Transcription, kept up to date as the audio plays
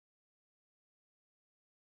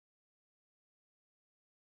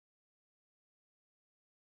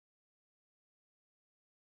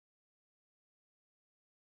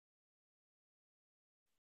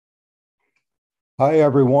Hi,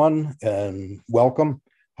 everyone, and welcome.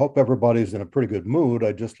 Hope everybody's in a pretty good mood.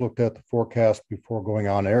 I just looked at the forecast before going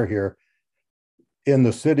on air here. In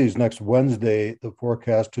the cities next Wednesday, the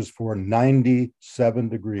forecast is for 97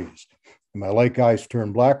 degrees. My lake ice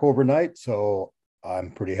turned black overnight, so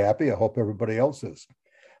I'm pretty happy. I hope everybody else is.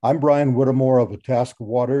 I'm Brian Whittemore of Itasca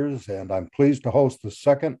Waters, and I'm pleased to host the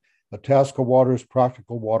second Itasca Waters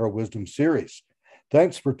Practical Water Wisdom Series.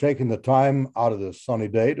 Thanks for taking the time out of this sunny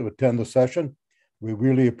day to attend the session. We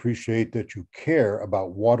really appreciate that you care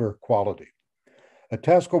about water quality.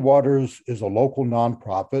 Itasca Waters is a local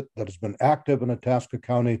nonprofit that has been active in Itasca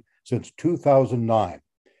County since 2009.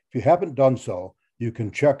 If you haven't done so, you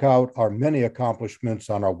can check out our many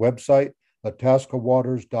accomplishments on our website,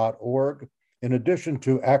 itascawaters.org, in addition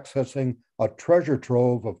to accessing a treasure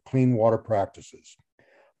trove of clean water practices.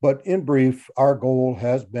 But in brief, our goal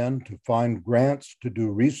has been to find grants to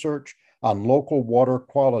do research on local water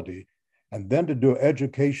quality and then to do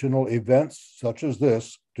educational events such as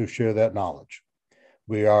this to share that knowledge.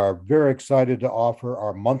 We are very excited to offer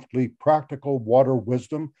our monthly Practical Water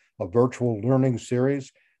Wisdom, a virtual learning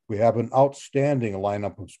series. We have an outstanding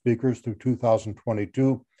lineup of speakers through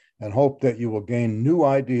 2022 and hope that you will gain new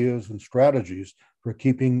ideas and strategies for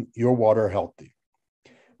keeping your water healthy.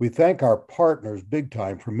 We thank our partners big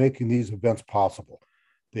time for making these events possible.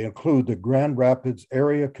 They include the Grand Rapids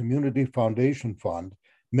Area Community Foundation Fund,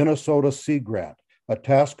 Minnesota Sea Grant,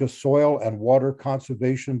 Itasca Soil and Water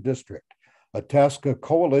Conservation District, Itasca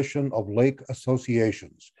Coalition of Lake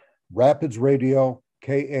Associations, Rapids Radio,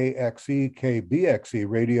 KAXE, KBXE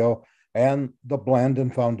Radio, and the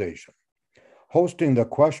Blandin Foundation. Hosting the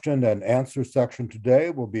question and answer section today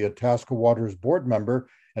will be Itasca Waters board member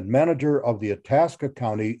and manager of the Itasca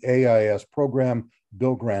County AIS program,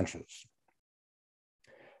 Bill Granches.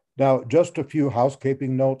 Now, just a few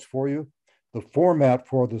housekeeping notes for you. The format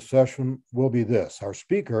for the session will be this. Our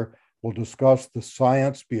speaker will discuss the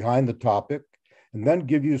science behind the topic and then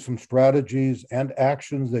give you some strategies and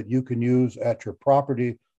actions that you can use at your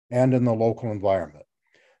property and in the local environment.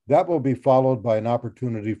 That will be followed by an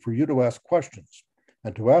opportunity for you to ask questions.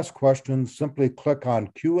 And to ask questions, simply click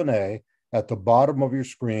on Q&A at the bottom of your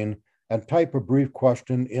screen and type a brief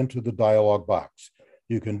question into the dialog box.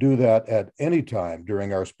 You can do that at any time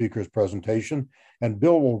during our speaker's presentation, and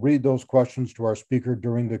Bill will read those questions to our speaker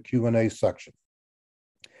during the Q&A section.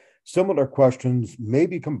 Similar questions may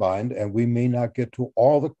be combined, and we may not get to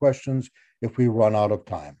all the questions if we run out of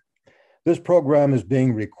time. This program is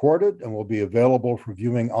being recorded and will be available for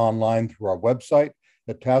viewing online through our website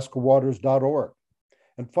at itascawaters.org.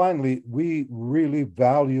 And finally, we really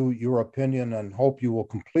value your opinion and hope you will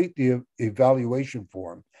complete the evaluation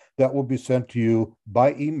form that will be sent to you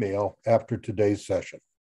by email after today's session.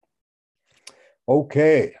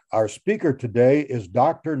 Okay, our speaker today is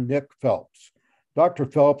Dr. Nick Phelps. Dr.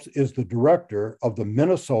 Phelps is the director of the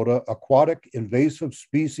Minnesota Aquatic Invasive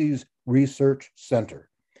Species Research Center.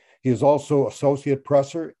 He is also associate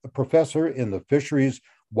professor in the Fisheries,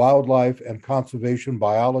 Wildlife, and Conservation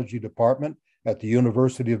Biology Department at the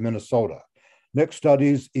University of Minnesota. Nick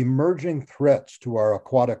studies emerging threats to our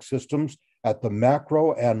aquatic systems at the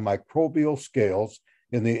macro and microbial scales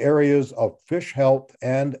in the areas of fish health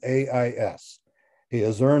and AIS. He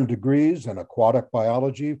has earned degrees in aquatic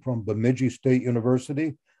biology from Bemidji State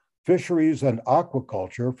University, fisheries and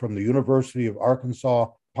aquaculture from the University of Arkansas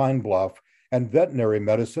Pine Bluff, and veterinary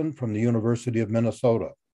medicine from the University of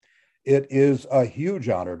Minnesota. It is a huge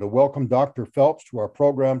honor to welcome Dr. Phelps to our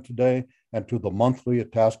program today and to the monthly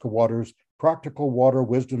Itasca Waters Practical Water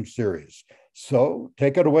Wisdom Series. So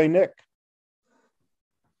take it away, Nick.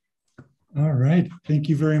 All right. Thank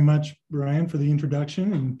you very much, Brian, for the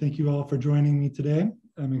introduction, and thank you all for joining me today.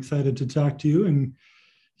 I'm excited to talk to you and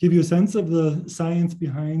give you a sense of the science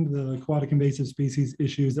behind the aquatic invasive species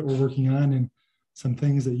issues that we're working on and some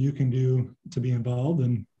things that you can do to be involved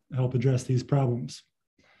and help address these problems.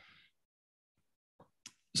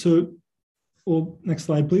 So, next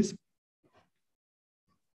slide, please.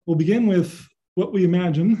 We'll begin with what we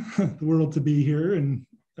imagine the world to be here, and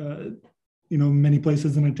many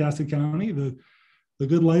places in Itasca County, the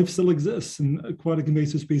good life still exists and aquatic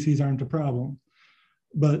invasive species aren't a problem.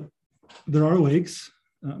 But there are lakes,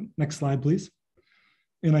 next slide please,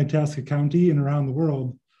 in Itasca County and around the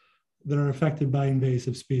world that are affected by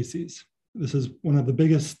invasive species. This is one of the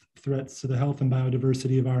biggest threats to the health and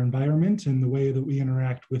biodiversity of our environment and the way that we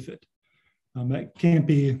interact with it. That can't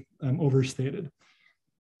be overstated.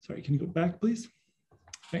 Sorry, can you go back please?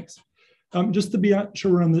 Thanks. Just to be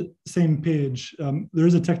sure we're on the same page, there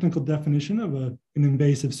is a technical definition of an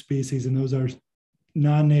invasive species, and those are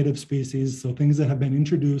non-native species, so things that have been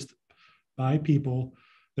introduced by people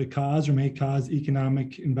that cause or may cause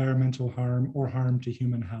economic, environmental harm, or harm to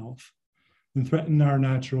human health, and threaten our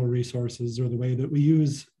natural resources or the way that we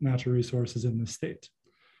use natural resources in the state.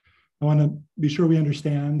 I want to be sure we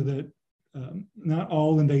understand that not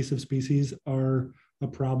all invasive species are a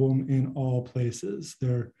problem in all places.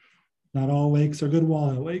 Not all lakes are good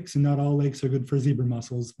walleye lakes, and not all lakes are good for zebra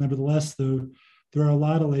mussels. Nevertheless, though, there are a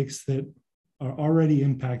lot of lakes that are already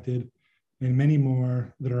impacted and many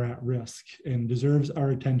more that are at risk and deserves our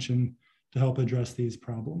attention to help address these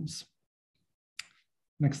problems.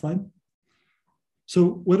 Next slide.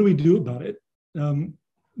 So what do we do about it?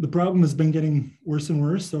 The problem has been getting worse and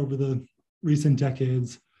worse over the recent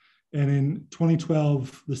decades. And in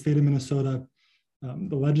 2012, the state of Minnesota,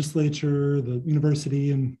 the legislature, the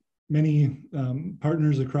university, and many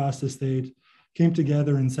partners across the state came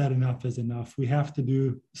together and said enough is enough. We have to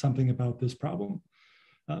do something about this problem.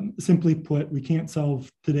 Simply put, we can't solve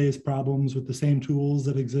today's problems with the same tools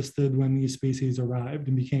that existed when these species arrived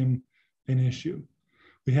and became an issue.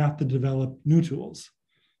 We have to develop new tools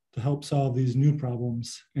to help solve these new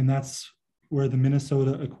problems. And that's where the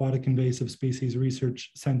Minnesota Aquatic Invasive Species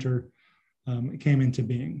Research Center came into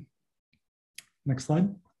being. Next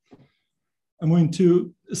slide. I'm going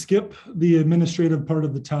to skip the administrative part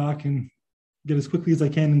of the talk and get as quickly as I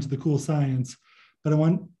can into the cool science. But I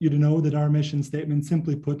want you to know that our mission statement,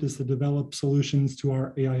 simply put, is to develop solutions to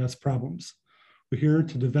our AIS problems. We're here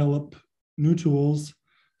to develop new tools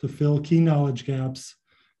to fill key knowledge gaps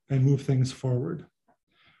and move things forward.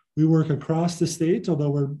 We work across the state,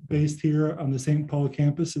 although we're based here on the St. Paul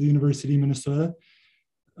campus of the University of Minnesota.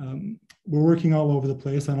 We're working all over the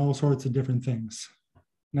place on all sorts of different things.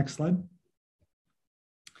 Next slide.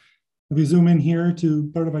 If we zoom in here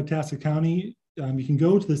to part of Itasca County, you can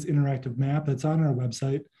go to this interactive map that's on our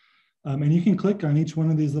website, and you can click on each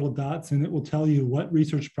one of these little dots and it will tell you what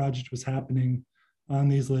research project was happening on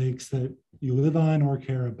these lakes that you live on or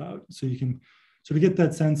care about. So you can sort of get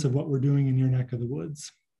that sense of what we're doing in your neck of the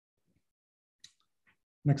woods.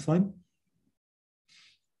 Next slide.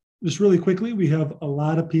 Just really quickly, we have a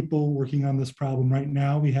lot of people working on this problem right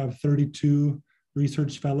now. We have 32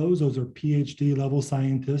 research fellows. Those are PhD level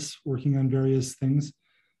scientists working on various things.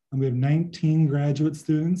 And we have 19 graduate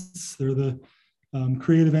students. They're the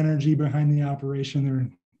creative energy behind the operation.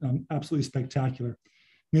 They're absolutely spectacular.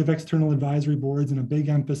 We have external advisory boards and a big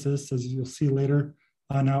emphasis, as you'll see later,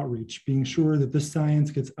 on outreach, being sure that this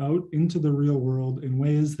science gets out into the real world in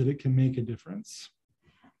ways that it can make a difference.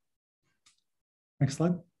 Next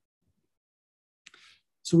slide.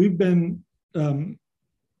 So we've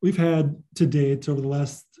had to date over the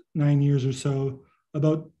last 9 years or so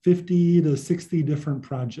about 50 to 60 different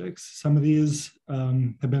projects. Some of these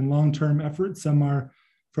have been long-term efforts. Some are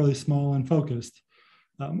fairly small and focused.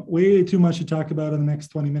 Way too much to talk about in the next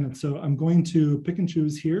 20 minutes. So I'm going to pick and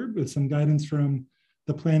choose here with some guidance from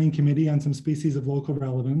the planning committee on some species of local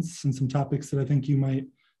relevance and some topics that I think you might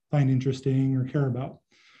find interesting or care about.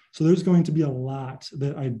 So there's going to be a lot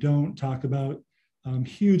that I don't talk about.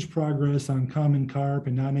 Huge progress on common carp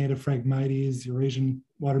and non-native Phragmites, Eurasian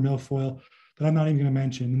water milfoil that I'm not even going to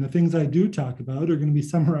mention. And the things I do talk about are going to be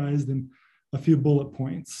summarized in a few bullet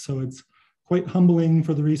points. So it's quite humbling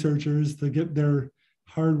for the researchers to get their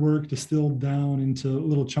hard work distilled down into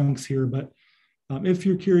little chunks here. But if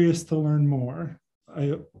you're curious to learn more,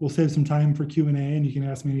 I will save some time for Q&A and you can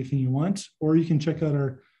ask me anything you want, or you can check out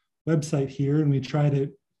our website here and we try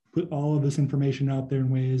to put all of this information out there in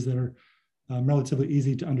ways that are relatively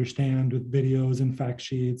easy to understand with videos and fact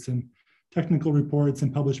sheets and technical reports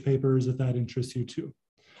and published papers if that interests you too.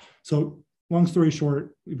 So long story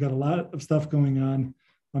short, we've got a lot of stuff going on.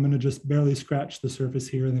 I'm going to just barely scratch the surface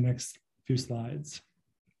here in the next few slides.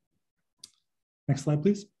 Next slide,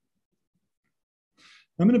 please.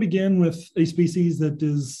 I'm going to begin with a species that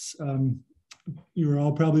is you're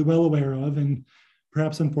all probably well aware of and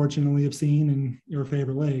perhaps unfortunately have seen in your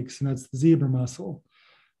favorite lakes, and that's the zebra mussel.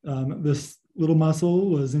 This little mussel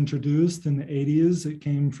was introduced in the 80s. It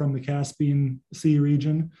came from the Caspian Sea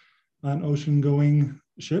region on ocean-going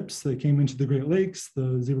ships that came into the Great Lakes.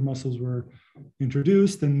 The zebra mussels were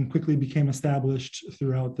introduced and quickly became established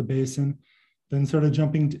throughout the basin, then started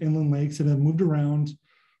jumping to inland lakes and have moved around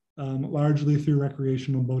largely through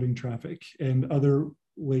recreational boating traffic and other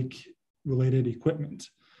lake-related equipment,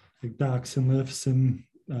 like docks and lifts and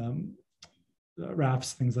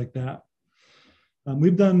rafts, things like that.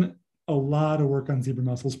 We've done a lot of work on zebra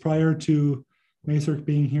mussels. Prior to MAISRC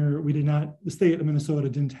being here, the state of Minnesota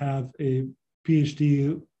didn't have a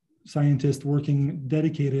PhD scientist working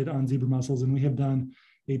dedicated on zebra mussels, and we have done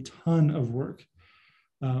a ton of work.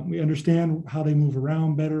 We understand how they move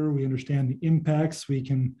around better. We understand the impacts. We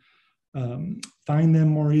can find them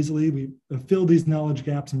more easily. We have filled these knowledge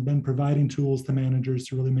gaps and been providing tools to managers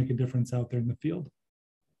to really make a difference out there in the field.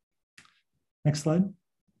 Next slide.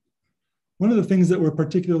 One of the things that we're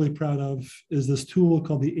particularly proud of is this tool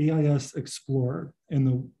called the AIS Explorer, and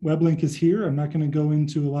the web link is here. I'm not going to go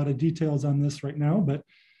into a lot of details on this right now, but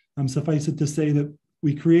suffice it to say that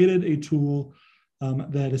we created a tool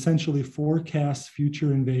that essentially forecasts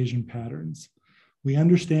future invasion patterns. We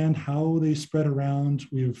understand how they spread around.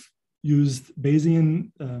 We've used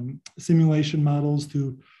Bayesian simulation models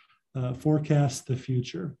to forecast the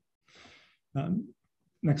future.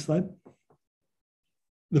 Next slide.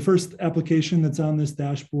 The first application that's on this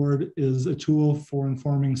dashboard is a tool for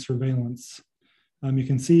informing surveillance. You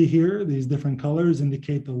can see here, these different colors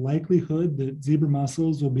indicate the likelihood that zebra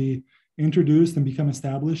mussels will be introduced and become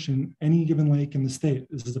established in any given lake in the state.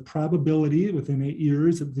 This is a probability within 8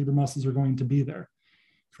 years that zebra mussels are going to be there,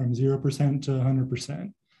 from 0% to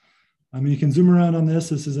 100%. You can zoom around on this.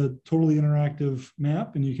 This is a totally interactive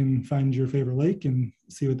map, and you can find your favorite lake and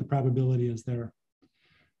see what the probability is there.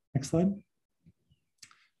 Next slide.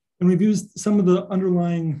 And we've used some of the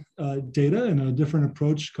underlying data in a different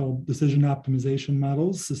approach called decision optimization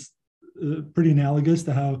models. This is pretty analogous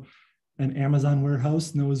to how an Amazon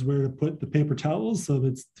warehouse knows where to put the paper towels so that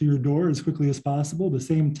it's to your door as quickly as possible. The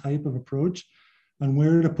same type of approach on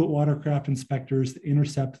where to put watercraft inspectors to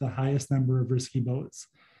intercept the highest number of risky boats.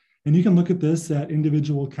 And you can look at this at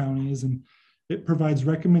individual counties, and it provides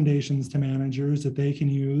recommendations to managers that they can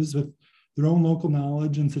use with their own local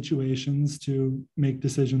knowledge and situations to make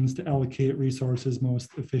decisions to allocate resources most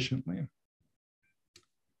efficiently.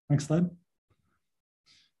 Next slide.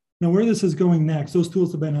 Now, where this is going next, those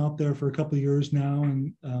tools have been out there for a couple of years now,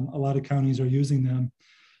 and a lot of counties are using them.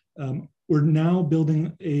 We're now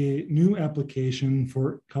building a new application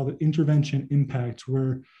called Intervention Impact,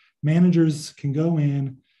 where managers can go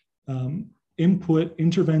in, input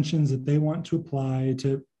interventions that they want to apply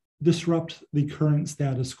to disrupt the current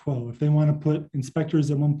status quo. If they want to put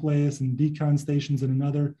inspectors in one place and decon stations in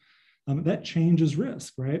another, that changes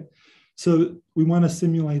risk, right? So we want to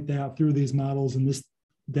simulate that through these models, and this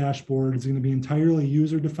dashboard is going to be entirely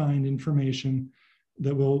user-defined information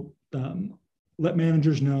that will let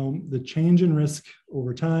managers know the change in risk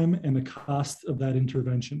over time and the cost of that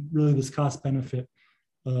intervention, really this cost benefit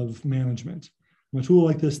of management. A tool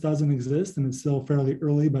like this doesn't exist, and it's still fairly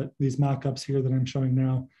early, but these mock-ups here that I'm showing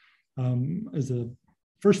now is the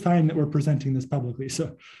first time that we're presenting this publicly.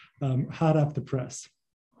 So hot off the press.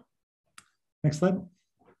 Next slide.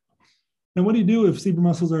 Now, what do you do if zebra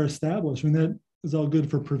mussels are established? I mean, that is all good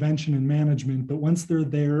for prevention and management, but once they're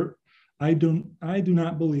there, I do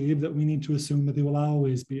not believe that we need to assume that they will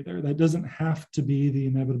always be there. That doesn't have to be the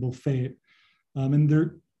inevitable fate. And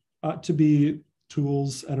there ought to be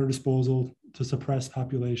tools at our disposal to suppress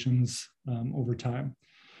populations over time.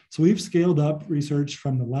 So we've scaled up research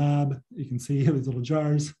from the lab. You can see these little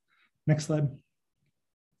jars. Next slide.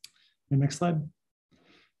 And next slide.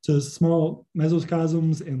 To small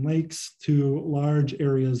mesocosms in lakes to large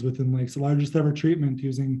areas within lakes. The largest ever treatment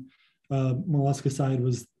using molluscicide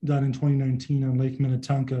was done in 2019 on Lake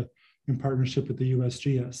Minnetonka in partnership with the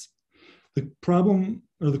USGS. The problem,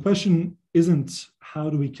 or the question, isn't how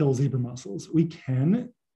do we kill zebra mussels? We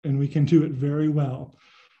can, and we can do it very well.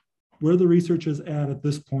 Where the research is at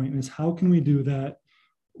this point is how can we do that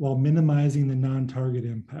while minimizing the non-target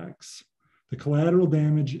impacts? The collateral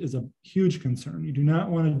damage is a huge concern. You do not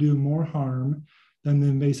want to do more harm than the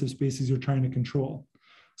invasive species you're trying to control.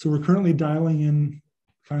 So we're currently dialing in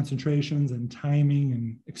concentrations and timing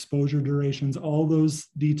and exposure durations, all those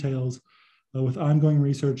details with ongoing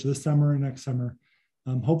research this summer and next summer,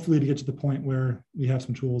 hopefully to get to the point where we have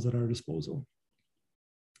some tools at our disposal.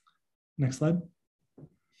 Next slide.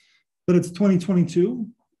 But it's 2022.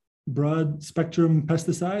 Broad spectrum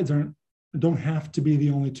pesticides don't have to be the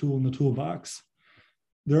only tool in the toolbox.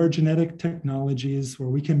 There are genetic technologies where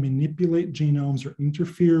we can manipulate genomes or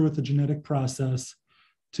interfere with the genetic process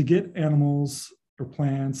to get animals or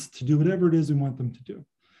plants to do whatever it is we want them to do.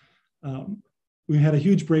 We had a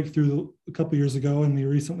huge breakthrough a couple of years ago, and we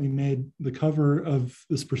recently made the cover of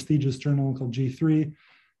this prestigious journal called G3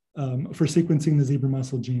 for sequencing the zebra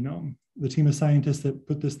mussel genome. The team of scientists that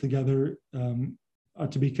put this together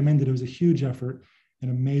ought to be commended. It was a huge effort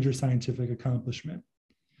and a major scientific accomplishment.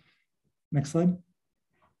 Next slide.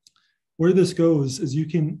 Where this goes is you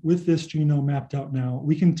can, with this genome mapped out now,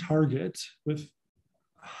 we can target with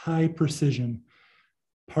high precision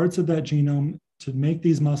parts of that genome to make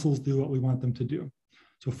these mussels do what we want them to do.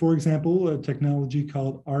 So for example, a technology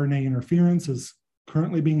called RNA interference is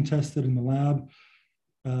currently being tested in the lab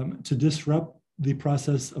to disrupt the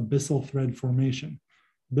process of abyssal thread formation.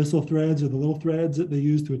 Byssal threads are the little threads that they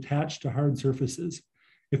use to attach to hard surfaces.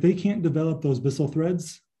 If they can't develop those byssal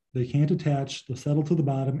threads, they can't attach, they'll settle to the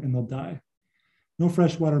bottom and they'll die. No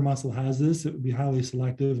freshwater mussel has this. It would be highly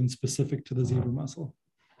selective and specific to the zebra mussel.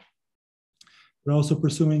 We're also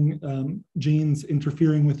pursuing genes,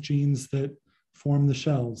 interfering with genes that form the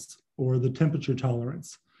shells or the temperature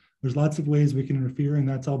tolerance. There's lots of ways we can interfere, and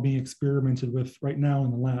that's all being experimented with right now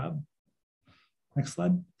in the lab. Next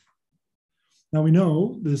slide. Now we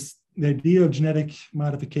know the idea of genetic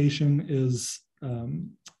modification is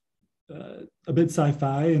a bit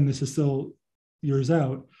sci-fi, and this is still years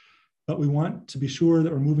out, but we want to be sure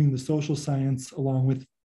that we're moving the social science along with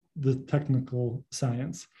the technical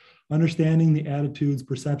science. Understanding the attitudes,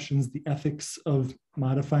 perceptions, the ethics of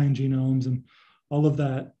modifying genomes and all of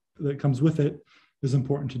that that comes with it is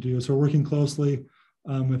important to do. So we're working closely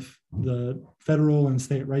with the federal and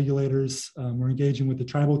state regulators. We're engaging with the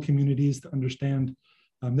tribal communities to understand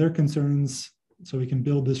their concerns so we can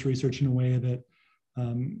build this research in a way that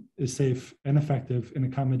is safe and effective and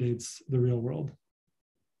accommodates the real world.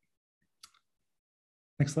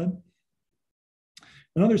 Next slide.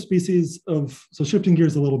 Another species of, so shifting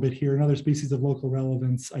gears a little bit here, another species of local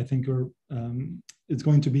relevance, I think is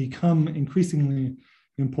going to become increasingly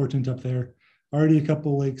important up there. Already a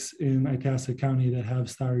couple lakes in Itasca County that have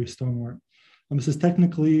starry stonewort. This is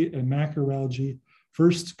technically a macroalgae,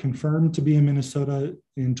 first confirmed to be in Minnesota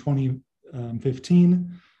in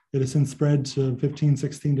 2015. It has since spread to 15,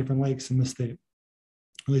 16 different lakes in the state.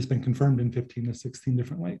 At least been confirmed in 15 to 16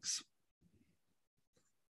 different lakes.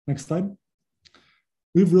 Next slide.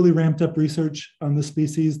 We've really ramped up research on this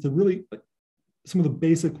species to really some of the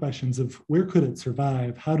basic questions of where could it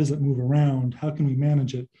survive? How does it move around? How can we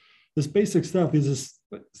manage it? This basic stuff is this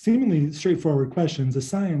seemingly straightforward questions. The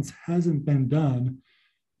science hasn't been done,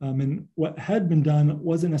 and what had been done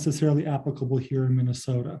wasn't necessarily applicable here in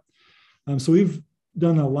Minnesota. So we've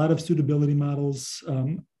done a lot of suitability models.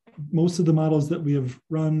 Most of the models that we have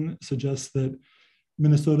run suggest that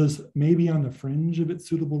Minnesota's maybe on the fringe of its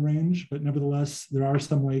suitable range, but nevertheless, there are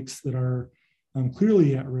some lakes that are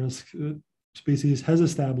clearly at risk. Species has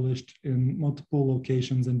established in multiple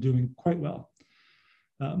locations and doing quite well.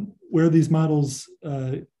 Where these models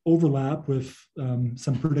overlap with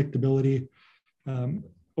some predictability,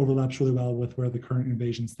 overlaps really well with where the current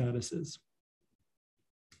invasion status is.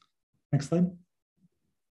 Next slide.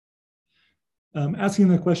 Asking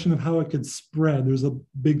the question of how it could spread, there's a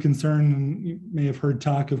big concern, and you may have heard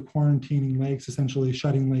talk of quarantining lakes, essentially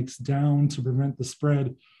shutting lakes down to prevent the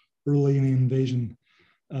spread early in the invasion.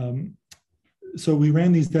 So we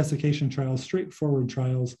ran these desiccation trials, straightforward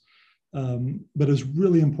trials, but it was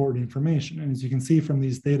really important information. And as you can see from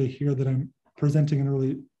these data here that I'm presenting in a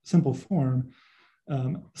really simple form,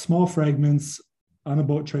 small fragments on a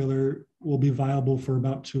boat trailer will be viable for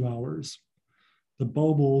about 2 hours. The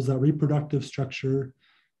bulbils, that reproductive structure,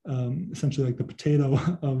 essentially like the potato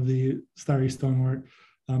of the starry stonewort,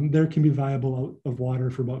 there can be viable out of water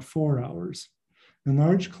for about 4 hours. In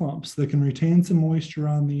large clumps that can retain some moisture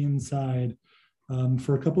on the inside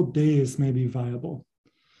for a couple of days may be viable.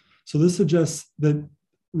 So this suggests that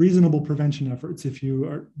reasonable prevention efforts, if you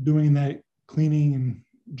are doing that cleaning and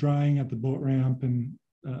drying at the boat ramp and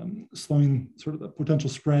slowing sort of the potential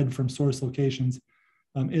spread from source locations,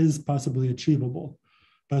 is possibly achievable.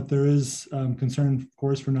 But there is concern, of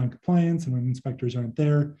course, for noncompliance and when inspectors aren't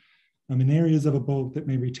there. In areas of a boat that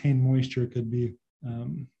may retain moisture could be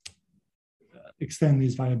extend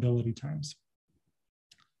these viability times.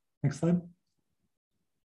 Next slide.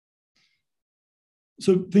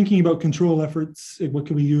 So thinking about control efforts, what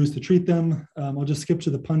can we use to treat them? I'll just skip to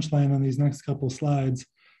the punchline on these next couple of slides.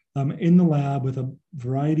 In the lab with a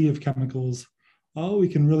variety of chemicals, all we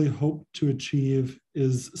can really hope to achieve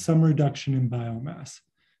is some reduction in biomass.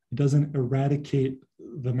 It doesn't eradicate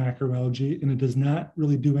the macroalgae, and it does not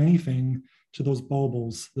really do anything to those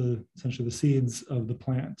bulbils, essentially the seeds of the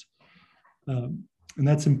plant. And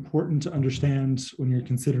that's important to understand when you're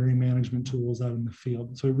considering management tools out in the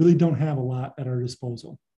field. So we really don't have a lot at our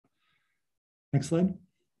disposal. Next slide.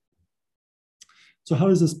 So how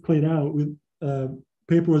does this play out?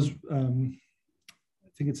 Paper was, I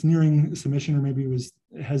think it's nearing submission, or maybe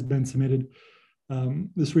it has been submitted.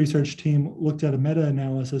 This research team looked at a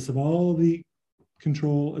meta-analysis of all the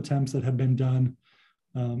control attempts that have been done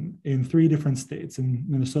in 3 different states, in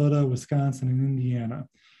Minnesota, Wisconsin, and Indiana.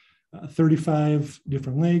 35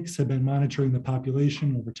 different lakes have been monitoring the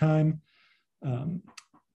population over time.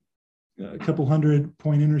 A couple hundred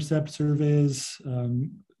point intercept surveys, a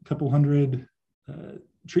couple hundred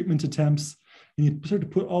treatment attempts, and you start to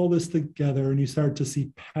put all this together and you start to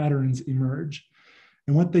see patterns emerge.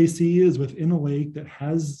 And what they see is within a lake that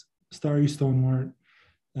has starry stonewort,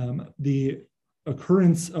 the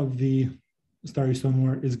occurrence of the starry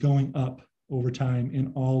stonewort is going up over time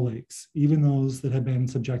in all lakes, even those that have been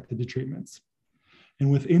subjected to treatments.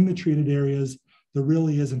 And within the treated areas, there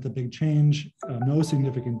really isn't a big change, no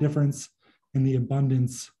significant difference in the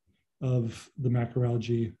abundance of the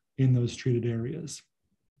macroalgae in those treated areas.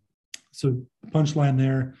 So punchline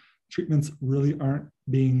there, treatments really aren't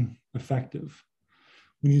being effective.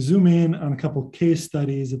 When you zoom in on a couple case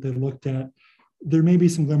studies that they looked at, there may be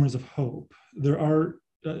some glimmers of hope. There are,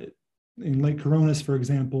 in Lake Coronis, for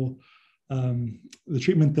example, the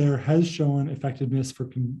treatment there has shown effectiveness for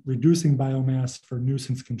reducing biomass for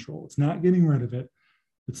nuisance control. It's not getting rid of it.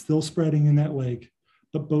 It's still spreading in that lake,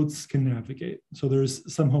 but boats can navigate. So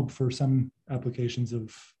there's some hope for some applications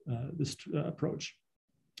of this approach.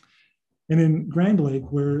 And in Grand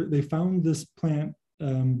Lake, where they found this plant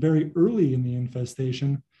very early in the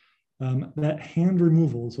infestation, that hand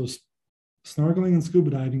removal, so snorkeling and scuba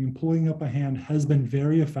diving and pulling up a hand has been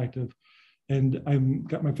very effective. And I've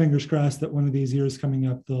got my fingers crossed that one of these years coming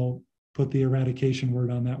up, they'll put the eradication word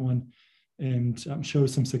on that one and show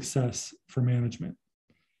some success for management.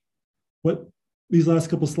 What these last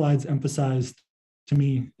couple slides emphasized to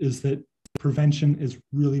me is that prevention is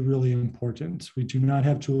really, really important. We do not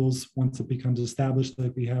have tools once it becomes established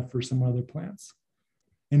like we have for some other plants.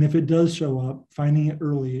 And if it does show up, finding it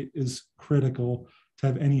early is critical to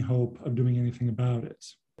have any hope of doing anything about it.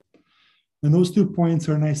 And those 2 points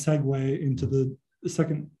are a nice segue into the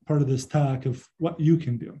second part of this talk of what you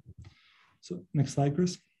can do. So next slide,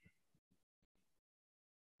 Chris.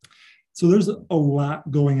 So there's a lot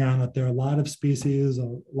going on out there, a lot of species,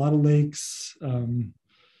 a lot of lakes.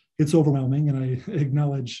 It's overwhelming, and I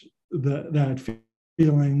acknowledge that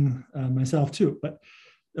feeling myself too. But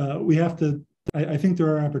we have to, I think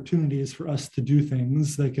there are opportunities for us to do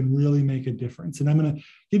things that can really make a difference. And I'm going to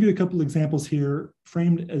give you a couple examples here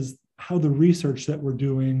framed as how the research that we're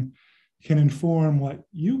doing can inform what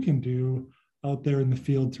you can do out there in the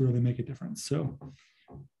field to really make a difference. So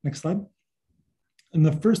next slide. And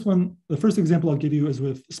the first example I'll give you is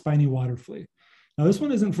with spiny water flea. Now this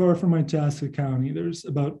one isn't far from Itasca County. There's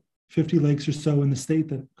about 50 lakes or so in the state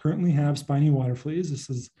that currently have spiny water fleas. This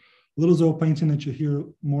is a little zooplankton that you'll hear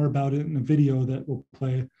more about it in a video that will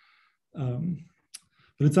play. But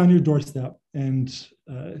it's on your doorstep, and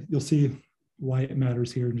you'll see why it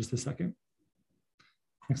matters here in just a second.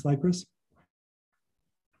 Next slide, Chris.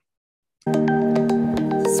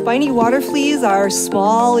 Spiny water fleas are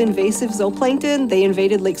small invasive zooplankton. They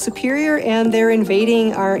invaded Lake Superior and they're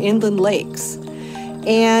invading our inland lakes.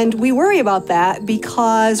 And we worry about that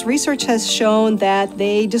because research has shown that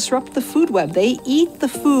they disrupt the food web. They eat the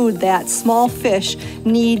food that small fish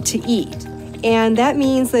need to eat. And that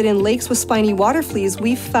means that in lakes with spiny water fleas,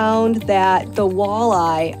 we found that the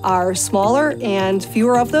walleye are smaller and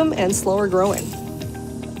fewer of them and slower growing.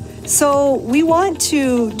 So we want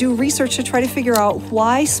to do research to try to figure out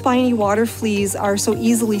why spiny water fleas are so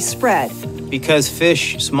easily spread. Because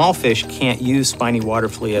small fish can't use spiny water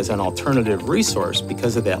flea as an alternative resource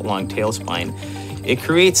because of that long tail spine, it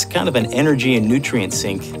creates kind of an energy and nutrient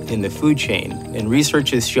sink in the food chain. And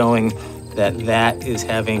research is showing that that is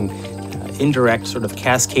having indirect sort of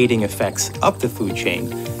cascading effects up the food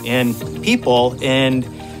chain. And people and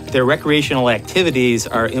their recreational activities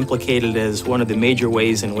are implicated as one of the major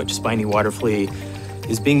ways in which spiny water flea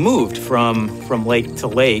is being moved from lake to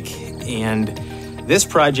lake. And this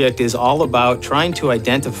project is all about trying to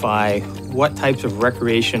identify what types of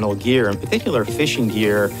recreational gear, in particular fishing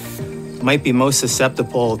gear, might be most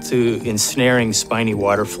susceptible to ensnaring spiny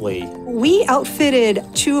water flea. We outfitted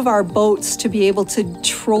 2 of our boats to be able to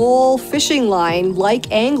troll fishing line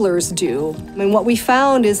like anglers do. And what we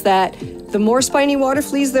found is that the more spiny water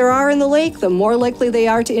fleas there are in the lake, the more likely they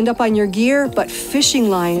are to end up on your gear, but fishing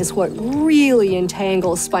line is what really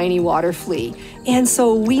entangles spiny water flea. And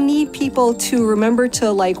so we need people to remember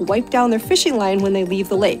to wipe down their fishing line when they leave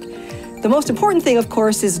the lake. The most important thing, of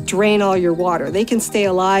course, is drain all your water. They can stay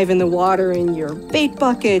alive in the water in your bait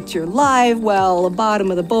bucket, your live well, the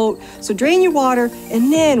bottom of the boat. So drain your water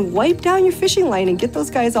and then wipe down your fishing line and get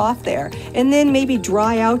those guys off there. And then maybe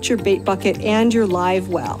dry out your bait bucket and your live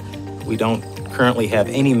well. We don't currently have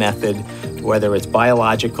any method, whether it's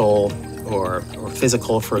biological or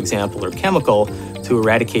physical, for example, or chemical, to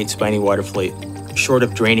eradicate spiny water flea, short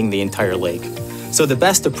of draining the entire lake. So the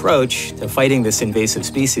best approach to fighting this invasive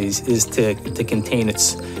species is to contain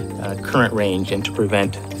its current range and to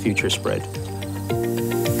prevent future spread.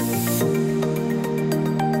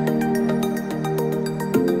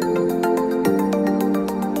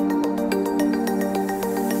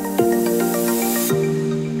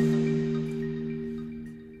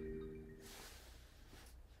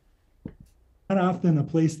 a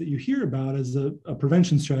place that you hear about as a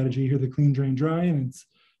prevention strategy. You hear the clean, drain, dry, and it's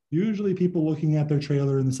usually people looking at their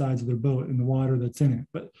trailer and the sides of their boat and the water that's in it.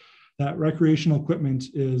 But that recreational equipment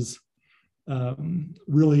is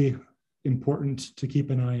really important to keep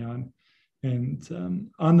an eye on. And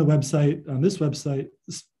on the website, on this website,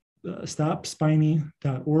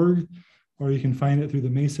 stopspiny.org, or you can find it through the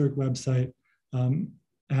MAISRC website,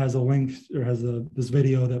 has a link or has this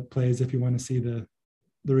video that plays if you want to see the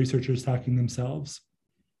researchers talking themselves.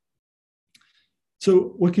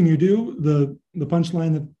 So what can you do? The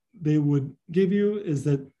punchline that they would give you is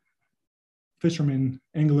that fishermen,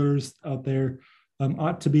 anglers out there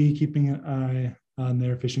ought to be keeping an eye on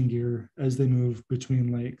their fishing gear as they move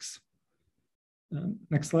between lakes.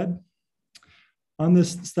 Next slide. On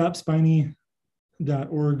this stopspiny.org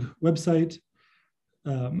website,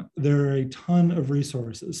 there are a ton of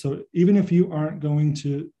resources. So even if you aren't going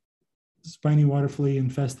to spiny water flea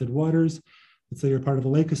infested waters, let's say you're part of a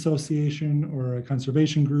lake association or a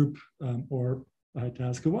conservation group or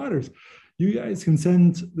Itasca Waters, you guys can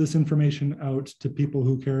send this information out to people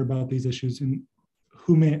who care about these issues and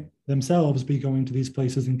who may themselves be going to these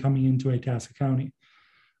places and coming into Itasca County.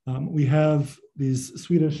 We have these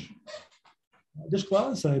Swedish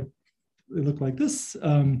dishcloths. They look like this.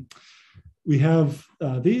 We have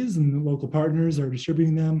these, and the local partners are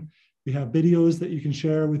distributing them. We have videos that you can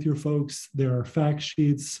share with your folks. There are fact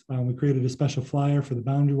sheets. We created a special flyer for the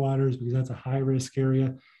boundary waters because that's a high-risk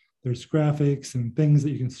area. There's graphics and things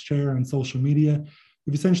that you can share on social media.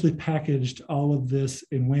 We've essentially packaged all of this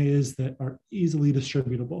in ways that are easily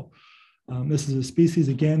distributable. This is a species,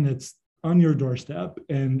 again, that's on your doorstep,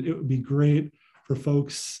 and it would be great for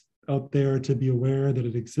folks out there to be aware that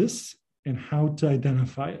it exists and how to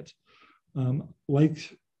identify it.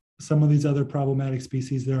 Like some of these other problematic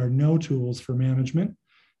species, there are no tools for management.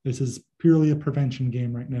 This is purely a prevention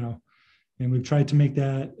game right now. And we've tried to make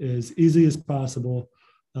that as easy as possible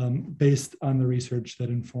based on the research that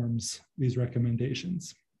informs these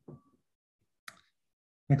recommendations.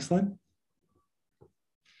 Next slide.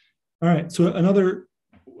 All right, so another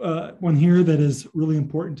one here that is really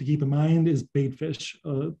important to keep in mind is baitfish.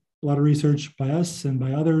 A lot of research by us and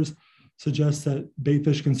by others suggests that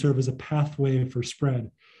baitfish can serve as a pathway for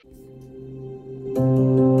spread.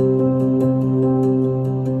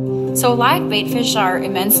 So live baitfish are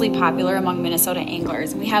immensely popular among Minnesota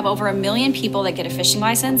anglers. We have over 1 million people that get a fishing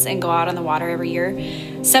license and go out on the water every year,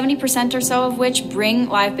 70% or so of which bring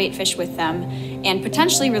live baitfish with them and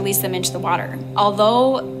potentially release them into the water.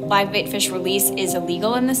 Although live baitfish release is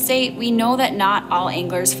illegal in the state, we know that not all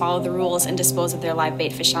anglers follow the rules and dispose of their live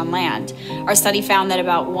baitfish on land. Our study found that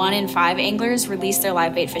about 1 in 5 anglers release their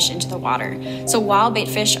live baitfish into the water. So while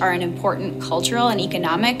baitfish are an important cultural and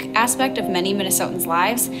economic aspect of many Minnesotans'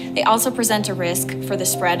 lives, they also present a risk for the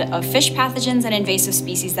spread of fish pathogens and invasive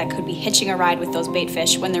species that could be hitching a ride with those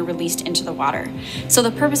baitfish when they're released into the water. So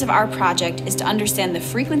the purpose of our project is to understand the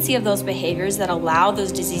frequency of those behaviors that allow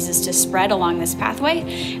those diseases to spread along this pathway,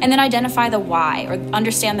 and then identify the why, or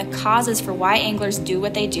understand the causes for why anglers do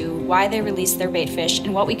what they do, why they release their baitfish,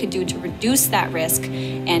 and what we could do to reduce that risk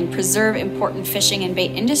and preserve important fishing and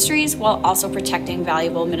bait industries while also protecting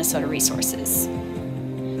valuable Minnesota resources.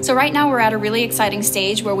 So right now we're at a really exciting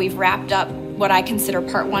stage where we've wrapped up what I consider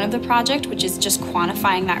part 1 of the project, which is just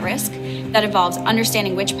quantifying that risk. That involves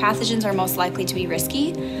understanding which pathogens are most likely to be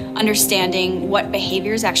risky, understanding what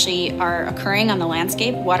behaviors actually are occurring on the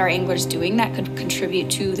landscape, what are anglers doing that could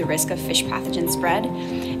contribute to the risk of fish pathogen spread.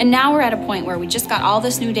 And now we're at a point where we just got all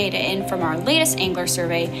this new data in from our latest angler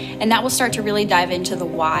survey, and that will start to really dive into the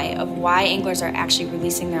why of why anglers are actually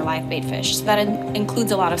releasing their live baitfish. So that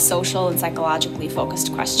includes a lot of social and psychologically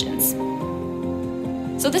focused questions.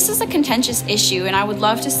 So this is a contentious issue, and I would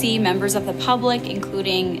love to see members of the public,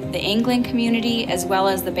 including the angling community, as well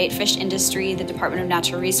as the baitfish industry, the Department of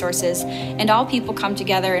Natural Resources, and all people come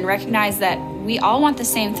together and recognize that we all want the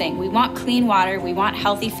same thing. We want clean water, we want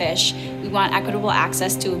healthy fish, we want equitable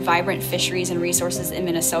access to vibrant fisheries and resources in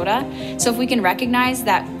Minnesota. So if we can recognize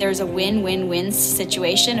that there's a win-win-win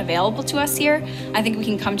situation available to us here, I think we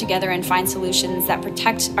can come together and find solutions that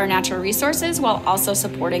protect our natural resources while also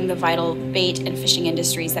supporting the vital bait and fishing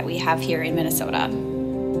industries that we have here in Minnesota.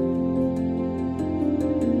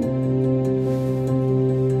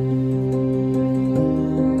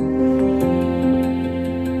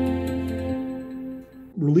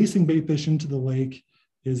 Releasing baitfish into the lake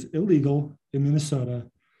is illegal in Minnesota,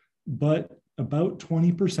 but about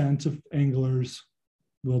 20% of anglers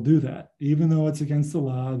will do that. Even though it's against the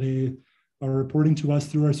law, they are reporting to us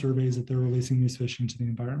through our surveys that they're releasing these fish into the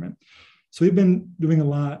environment. So we've been doing a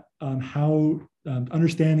lot on how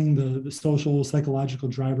understanding the social, psychological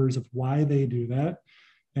drivers of why they do that.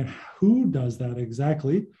 and who does that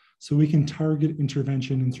exactly, so we can target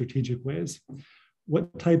intervention in strategic ways.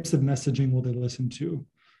 What types of messaging will they listen to?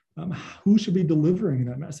 Who should be delivering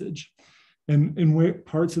that message? And in what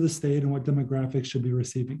parts of the state and what demographics should be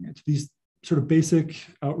receiving it? These sort of basic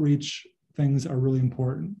outreach things are really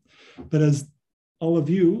important. But as all of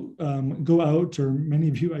you go out, or many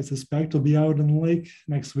of you, I suspect, will be out in the lake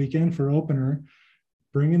next weekend for opener,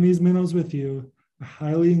 bringing these minnows with you, I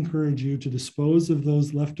highly encourage you to dispose of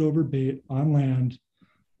those leftover bait on land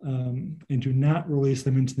and do not release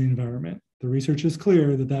them into the environment. The research is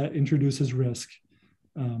clear that that introduces risk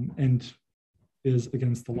and is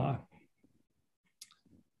against the law.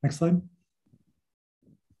 Next slide.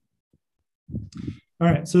 All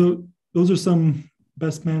right, so those are some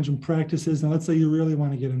best management practices. Now let's say you really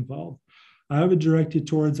want to get involved. I would direct you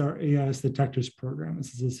towards our AIS Detectors program.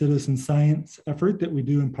 This is a citizen science effort that we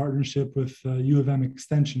do in partnership with U of M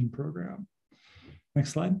Extension program.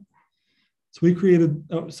 Next slide. So we created,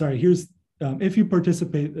 here's, if you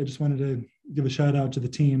participate, I just wanted to give a shout out to the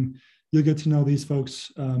team. You'll get to know these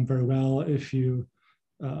folks very well if you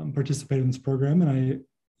participate in this program. And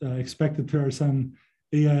I expect that there are some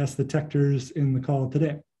AIS detectors in the call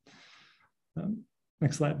today.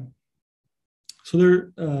 Next slide. So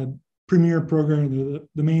their premier program,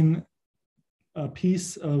 the main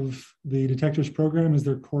piece of the detectors program is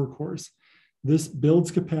their core course. This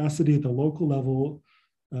builds capacity at the local level,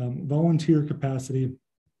 volunteer capacity,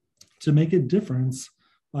 to make a difference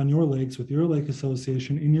on your lakes with your lake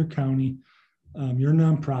association in your county, your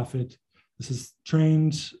nonprofit. This is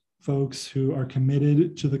trained folks who are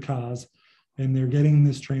committed to the cause, and they're getting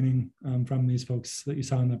this training from these folks that you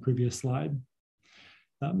saw in the previous slide.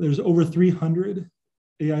 There's over 300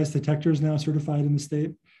 AIS detectors now certified in the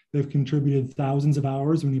state. They've contributed thousands of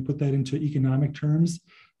hours. When you put that into economic terms,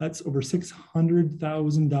 that's over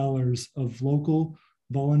 $600,000 of local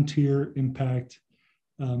volunteer impact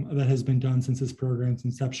that has been done since this program's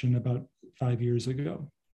inception about 5 years ago.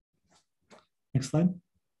 Next slide.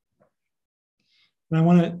 And I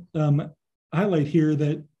want to highlight here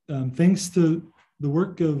that thanks to the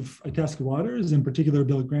work of Itasca Waters, in particular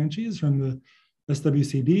Bill Granchies from the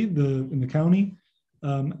SWCD in the county,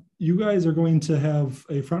 you guys are going to have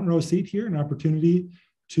a front row seat here, an opportunity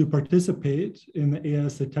to participate in the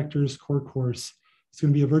AIS Detectors core course. It's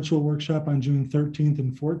going to be a virtual workshop on June 13th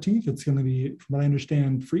and 14th. It's going to be, from what I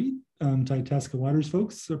understand, free to Itasca Waters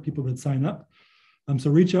folks, or people that sign up. So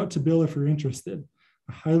reach out to Bill if you're interested.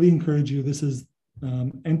 I highly encourage you. This is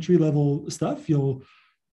entry-level stuff. You'll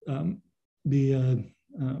be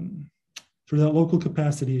for that local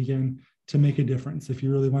capacity, again, to make a difference. If you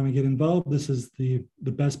really want to get involved, this is the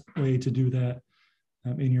best way to do that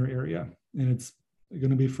in your area, and it's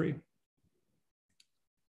going to be free.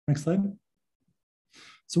 Next slide.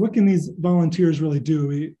 So what can these volunteers really do?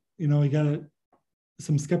 We got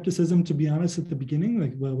some skepticism, to be honest, at the beginning,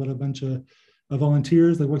 like, well, what a bunch of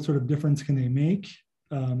volunteers, like what sort of difference can they make?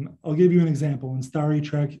 I'll give you an example, and Starry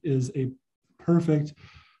Trek is a perfect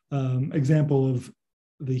example of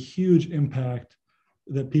the huge impact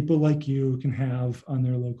that people like you can have on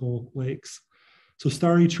their local lakes. So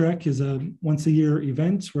Starry Trek is a once-a-year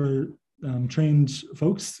event where trained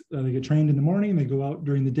folks, they get trained in the morning, they go out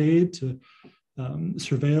during the day to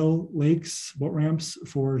surveil lakes, boat ramps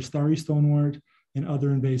for starry stonewort and other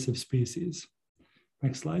invasive species.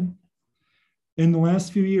 Next slide. In the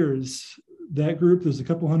last few years, that group, there's a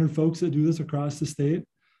couple hundred folks that do this across the state.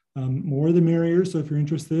 More the merrier, so if you're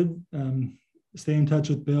interested, stay in touch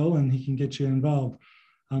with Bill and he can get you involved.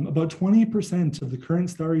 About 20% of the current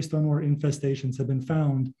starry stonewort infestations have been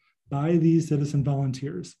found by these citizen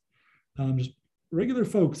volunteers. Just regular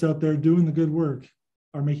folks out there doing the good work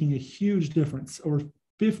are making a huge difference. Over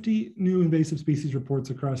 50 new invasive species reports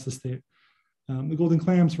across the state. The golden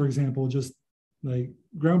clams, for example, just like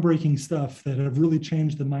groundbreaking stuff that have really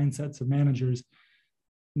changed the mindsets of managers.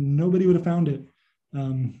 Nobody would have found it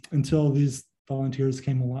until these volunteers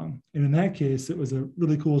came along. And in that case, it was a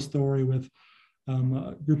really cool story with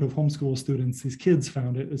a group of homeschool students. These kids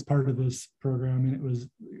found it as part of this program, and it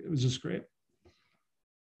was just great.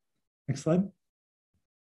 Next slide.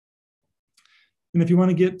 And if you want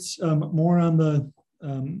to get more on the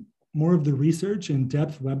more of the research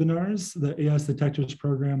in-depth webinars, the AIS Detectors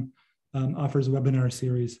program offers a webinar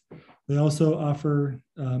series. They also offer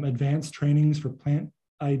advanced trainings for plant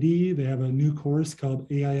ID. They have a new course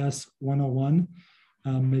called AIS 101.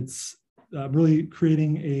 It's really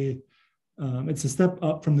creating it's a step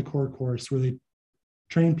up from the core course where they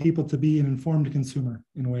train people to be an informed consumer,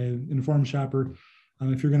 in a way, an informed shopper.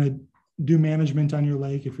 If you're going to do management on your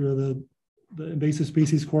lake, if you're the invasive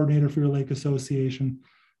species coordinator for your lake association,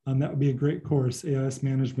 that would be a great course, AIS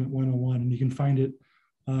Management 101, and you can find it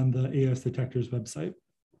on the AIS Detectors website.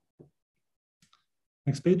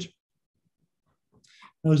 Next page.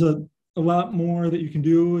 There's a lot more that you can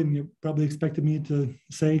do, and you probably expected me to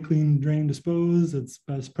say clean, drain, dispose. It's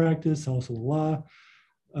best practice, also the law.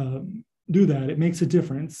 Do that. It makes a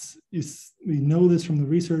difference. We know this from the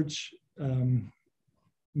research.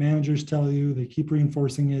 Managers tell you, they keep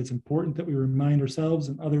reinforcing it. It's important that we remind ourselves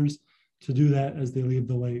and others to do that as they leave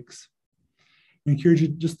the lakes. I encourage you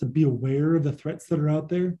just to be aware of the threats that are out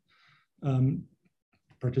there.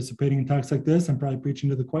 Participating in talks like this, I'm probably preaching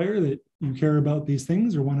to the choir that you care about these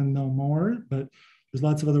things or want to know more, but there's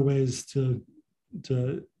lots of other ways to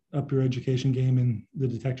up your education game, and the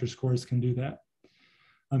detectors course can do that.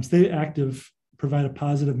 Stay active, provide a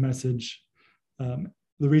positive message. The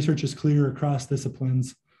research is clear across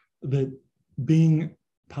disciplines that being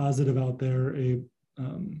positive out there,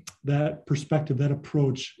 that perspective, that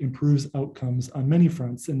approach improves outcomes on many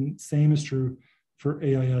fronts, and same is true for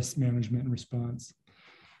AIS management and response.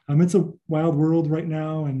 It's a wild world right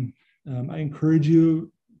now, and I encourage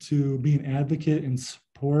you to be an advocate and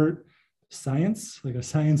support science, like a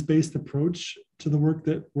science-based approach to the work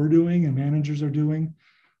that we're doing and managers are doing.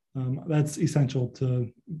 That's essential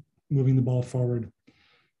to moving the ball forward.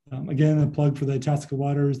 Again, a plug for the Itasca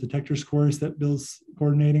Waters Detectors course that Bill's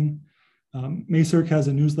coordinating. MAISRC has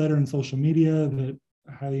a newsletter and social media that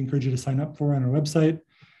I highly encourage you to sign up for on our website.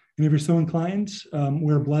 And if you're so inclined,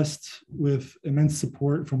 we're blessed with immense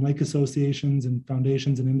support from lake associations and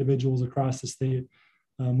foundations and individuals across the state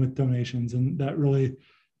with donations. And that really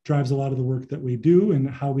drives a lot of the work that we do and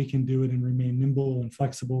how we can do it and remain nimble and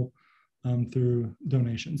flexible through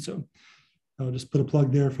donations. So I'll just put a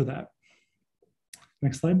plug there for that.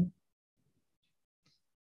 Next slide.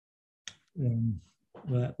 Well,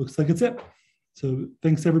 that looks like it's it. So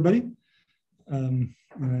thanks, everybody. And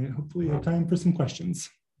I hopefully have time for some questions.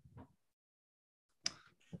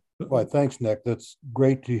 Well, thanks, Nick. That's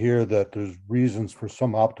great to hear that there's reasons for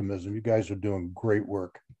some optimism. You guys are doing great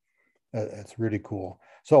work. That's really cool.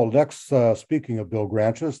 So next, speaking of Bill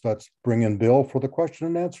Granches, let's bring in Bill for the question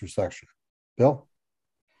and answer section. Bill?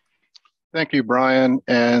 Thank you, Brian,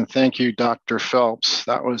 and thank you, Dr. Phelps.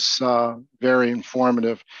 That was very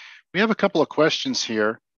informative. We have a couple of questions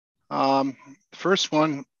here. The first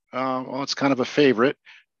one, well, it's kind of a favorite.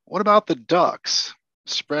 What about the ducks?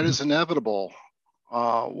 Spread is inevitable.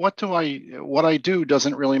 What I do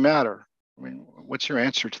doesn't really matter. I mean, what's your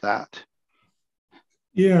answer to that?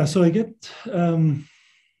 Yeah, so I get,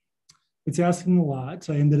 it's asking a lot.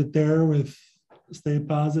 So I ended it there with stay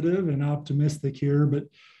positive and optimistic here, but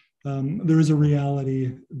there is a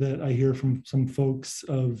reality that I hear from some folks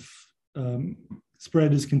of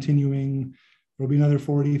spread is continuing. There'll be another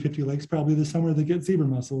 40, 50 lakes probably this summer that get zebra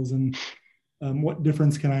mussels. And what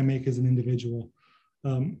difference can I make as an individual?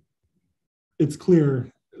 It's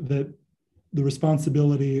clear that the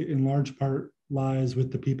responsibility in large part lies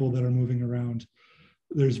with the people that are moving around.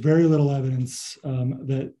 There's very little evidence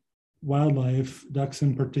that wildlife, ducks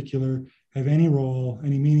in particular, have any role,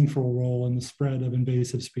 any meaningful role in the spread of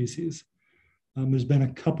invasive species. There's been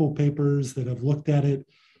a couple papers that have looked at it.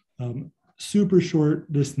 Super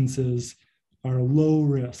short distances are low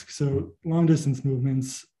risk. So long distance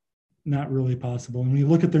movements, not really possible. And when you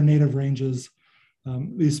look at their native ranges,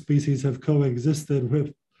 these species have coexisted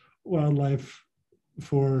with wildlife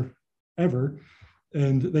forever,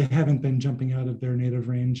 and they haven't been jumping out of their native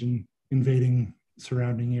range and invading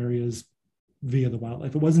surrounding areas via the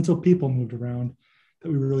wildlife. It wasn't until people moved around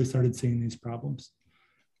that we really started seeing these problems.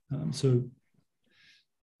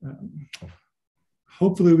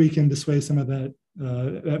 Hopefully we can dissuade some of that,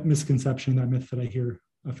 that misconception, that myth that I hear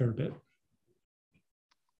a fair bit.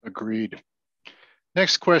 Agreed.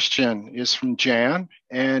 Next question is from Jan.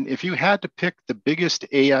 And if you had to pick the biggest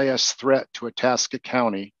AIS threat to Itasca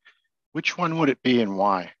County, which one would it be and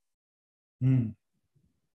why? Good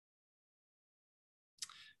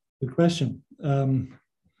question.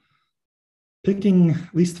 Picking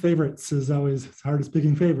least favorites is always as hard as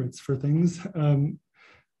picking favorites for things.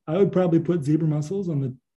 I would probably put zebra mussels on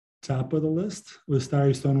the top of the list with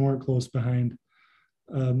starry stonewort close behind.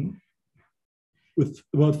 With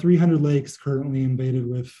about 300 lakes currently invaded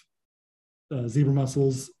with zebra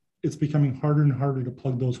mussels, it's becoming harder and harder to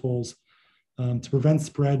plug those holes. To prevent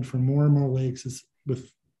spread from more and more lakes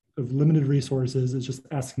with limited resources, it's just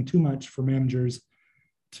asking too much for managers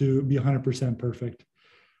to be 100% perfect.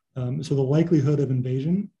 So the likelihood of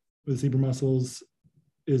invasion with zebra mussels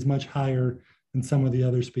is much higher than some of the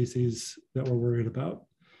other species that we're worried about.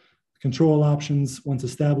 Control options, once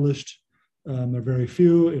established, are very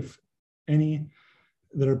few, if any,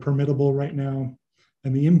 that are permittable right now.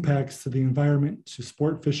 and the impacts to the environment, to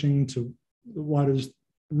sport fishing, to the waters,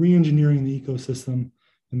 re-engineering the ecosystem,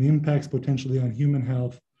 and the impacts potentially on human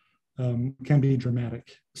health can be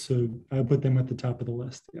dramatic. So I put them at the top of the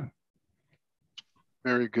list. Yeah.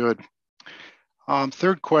 Very good.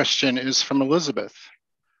 Third question is from Elizabeth.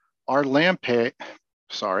 Are lamprey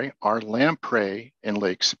in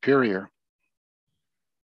Lake Superior?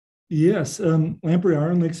 Yes, lamprey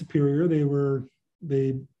are in Lake Superior.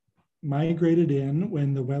 They migrated in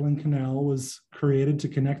when the Welland Canal was created to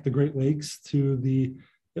connect the Great Lakes to the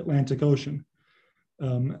Atlantic Ocean.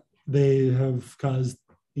 They have caused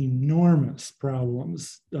enormous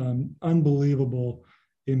problems, unbelievable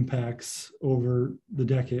impacts over the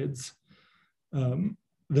decades.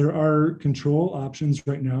 There are control options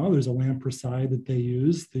right now. There's a lampricide that they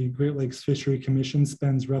use. The Great Lakes Fishery Commission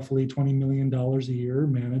spends roughly $20 million a year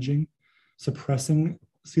managing, suppressing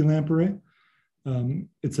sea lamprey.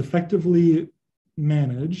 It's effectively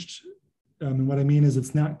managed. And what I mean is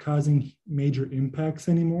it's not causing major impacts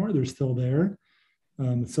anymore. They're still there.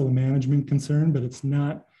 It's still a management concern, but it's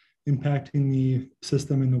not impacting the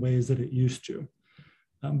system in the ways that it used to.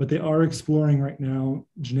 But they are exploring right now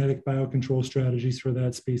genetic biocontrol strategies for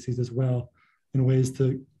that species as well, in ways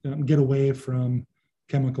to get away from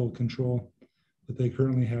chemical control that they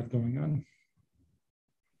currently have going on,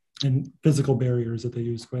 and physical barriers that they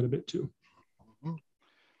use quite a bit too.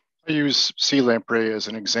 I use sea lamprey as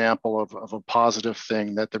an example of a positive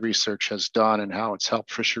thing that the research has done and how it's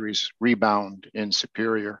helped fisheries rebound in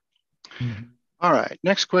Superior. Mm-hmm. All right,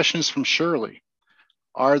 next question is from Shirley.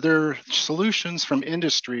 Are there solutions from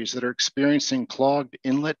industries that are experiencing clogged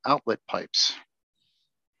inlet-outlet pipes?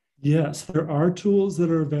 Yes, there are tools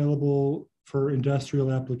that are available for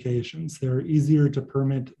industrial applications. They're easier to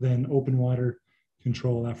permit than open water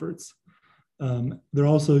control efforts. They're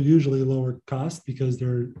also usually lower cost because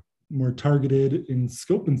they're more targeted in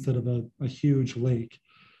scope instead of a huge lake.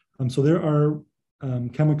 So there are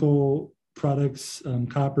chemical products,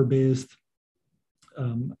 copper-based.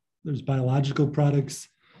 There's biological products,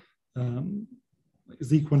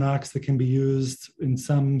 like Equinox, that can be used in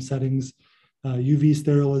some settings. UV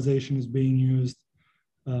sterilization is being used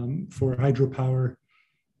for hydropower.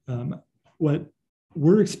 What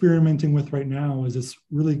we're experimenting with right now is this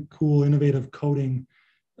really cool, innovative coating.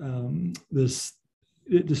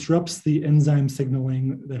 It disrupts the enzyme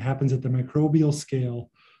signaling that happens at the microbial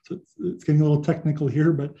scale. So it's getting a little technical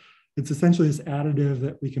here, but it's essentially this additive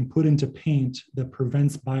that we can put into paint that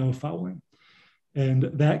prevents biofouling. And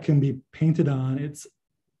that can be painted on. It's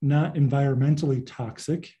not environmentally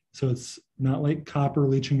toxic. So it's not like copper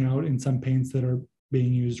leaching out in some paints that are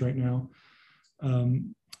being used right now.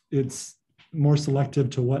 It's more selective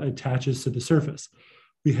to what attaches to the surface.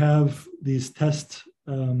 We have these test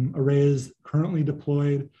arrays currently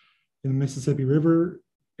deployed in the Mississippi River,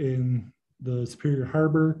 in the Superior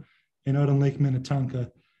Harbor, and out on Lake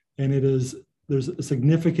Minnetonka. And there's a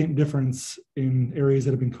significant difference in areas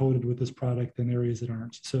that have been coated with this product and areas that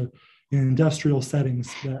aren't. So in industrial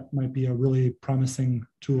settings, that might be a really promising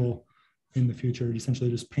tool in the future, to essentially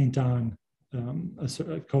just paint on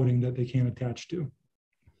a coating that they can't attach to.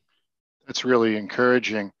 That's really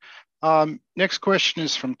encouraging. Next question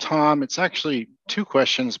is from Tom. It's actually two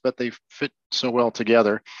questions, but they fit so well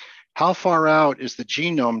together. How far out is the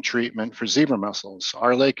genome treatment for zebra mussels?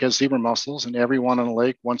 Our lake has zebra mussels, and everyone on the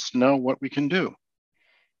lake wants to know what we can do.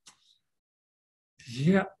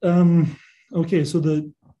 Yeah. Okay. So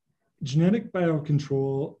the genetic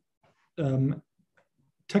biocontrol,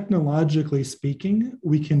 technologically speaking,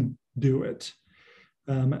 we can do it.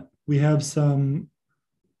 We have some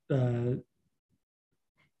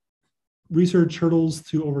research hurdles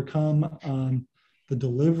to overcome on the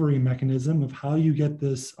delivery mechanism of how you get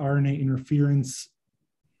this RNA interference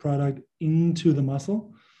product into the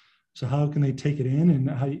mussel. So how can they take it in, and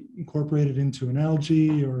how you incorporate it into an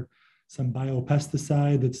algae or some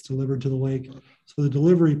biopesticide that's delivered to the lake. So the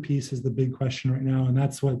delivery piece is the big question right now, and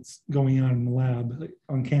that's what's going on in the lab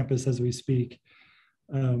on campus as we speak.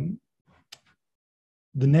 The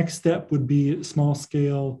next step would be small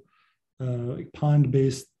scale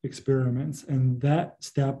pond-based experiments. And that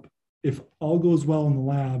step, if all goes well in the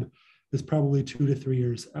lab, is probably 2 to 3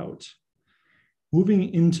 years out.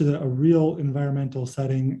 Moving into a real environmental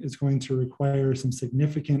setting is going to require some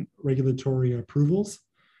significant regulatory approvals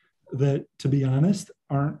that, to be honest,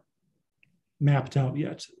 aren't mapped out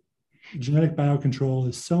yet. Genetic biocontrol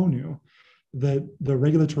is so new that the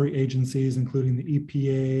regulatory agencies, including the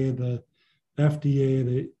EPA, the FDA,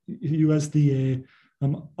 the USDA,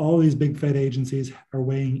 all these big Fed agencies are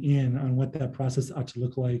weighing in on what that process ought to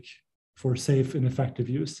look like for safe and effective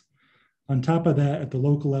use. On top of that, at the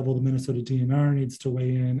local level, the Minnesota DNR needs to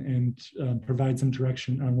weigh in and provide some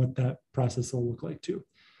direction on what that process will look like too.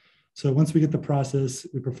 So once we get the process,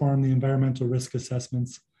 we perform the environmental risk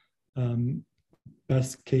assessments.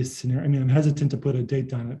 Best case scenario, I mean, I'm hesitant to put a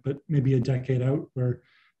date on it, but maybe a decade out where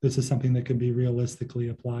this is something that could be realistically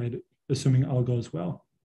applied, assuming all goes well.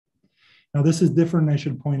 Now, this is different, I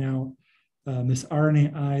should point out. This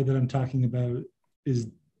RNAi that I'm talking about is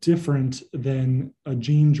different than a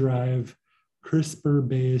gene drive,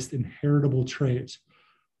 CRISPR-based inheritable trait.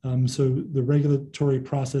 So the regulatory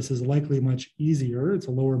process is likely much easier. It's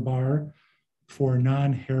a lower bar for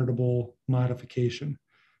non-heritable modification.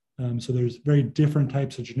 So there's very different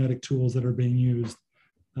types of genetic tools that are being used.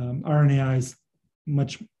 RNAi is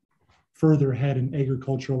much further ahead in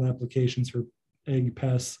agricultural applications for egg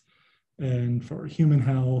pests and for human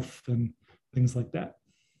health and things like that.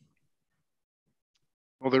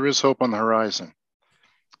 Well, there is hope on the horizon.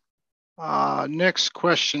 Next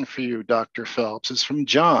question for you, Dr. Phelps, is from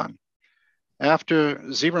John.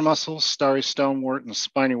 After zebra mussels, starry, stonewort, and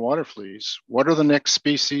spiny water fleas, what are the next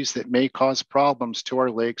species that may cause problems to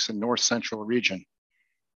our lakes in north central region?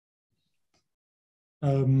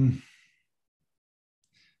 All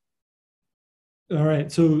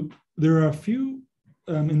right, so there are a few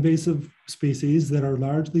invasive species that are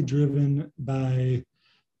largely driven by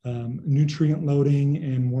nutrient loading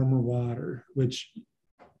and warmer water, which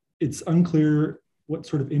it's unclear what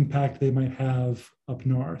sort of impact they might have up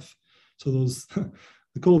north. So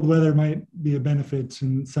the cold weather might be a benefit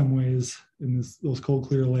in some ways in those cold,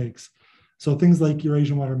 clear lakes. So things like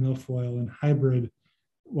Eurasian water milfoil and hybrid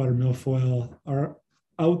water milfoil are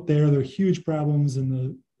out there. They're huge problems in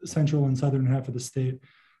the central and southern half of the state,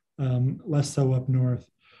 less so up north.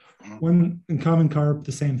 One in common carp,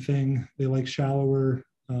 the same thing. They like shallower,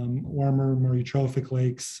 warmer, more eutrophic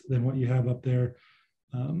lakes than what you have up there.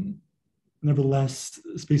 Nevertheless,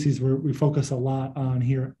 species where we focus a lot on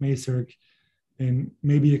here at MAISRC and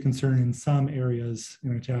maybe a concern in some areas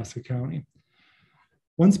in Itasca County.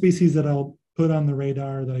 One species that I'll put on the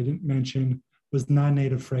radar that I didn't mention was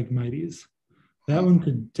non-native Phragmites. That one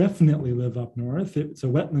could definitely live up north. It's a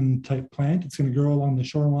wetland type plant. It's going to grow along the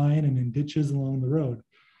shoreline and in ditches along the road.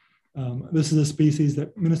 This is a species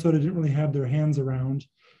that Minnesota didn't really have their hands around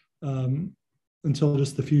until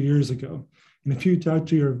just a few years ago. And if you talk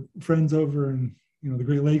to your friends over in the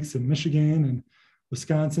Great Lakes in Michigan and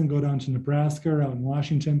Wisconsin, go down to Nebraska or out in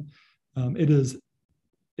Washington, it is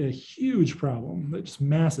a huge problem. It's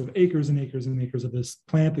massive, acres and acres and acres of this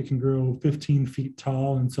plant that can grow 15 feet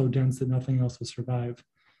tall and so dense that nothing else will survive.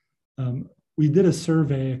 We did a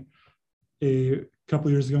survey a couple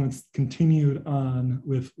of years ago, and it's continued on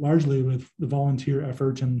largely with the volunteer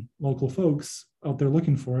effort and local folks out there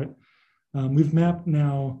looking for it. We've mapped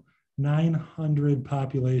now 900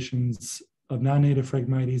 populations of non-native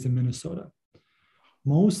Phragmites in Minnesota,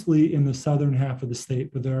 mostly in the southern half of the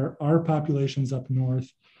state, but there are populations up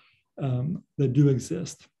north that do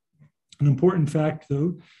exist. An important fact,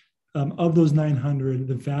 though, of those 900,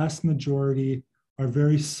 the vast majority are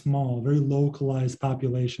very small, very localized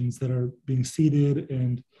populations that are being seeded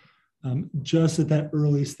and just at that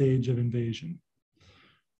early stage of invasion.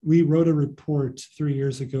 We wrote a report 3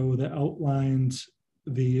 years ago that outlined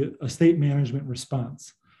the estate management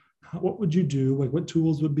response. What would you do? Like, what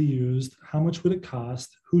tools would be used? How much would it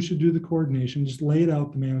cost? Who should do the coordination? Just laid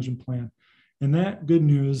out the management plan. And that good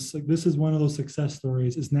news, like this is one of those success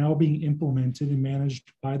stories, is now being implemented and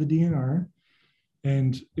managed by the DNR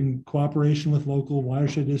and in cooperation with local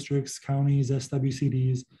watershed districts, counties,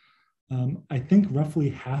 SWCDs. I think roughly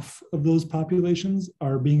half of those populations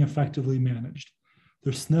are being effectively managed.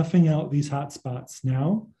 They're snuffing out these hot spots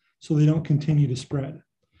now so they don't continue to spread.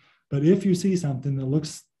 But if you see something that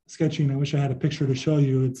looks sketchy, and I wish I had a picture to show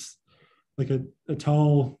you, it's like a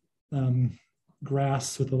tall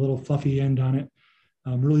grass with a little fluffy end on it,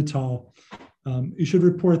 really tall. You should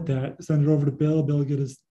report that, send it over to Bill. Bill will get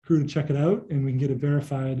his crew to check it out, and we can get it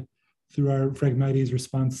verified through our Phragmites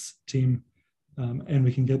response team, and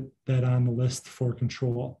we can get that on the list for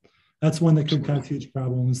control. That's one that could cause huge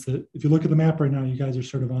problems. That if you look at the map right now, you guys are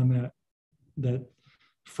sort of on that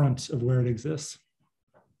front of where it exists.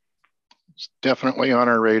 It's definitely on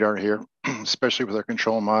our radar here, especially with our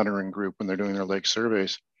control monitoring group when they're doing their lake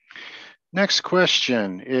surveys. Next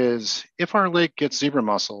question is, if our lake gets zebra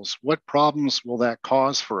mussels, what problems will that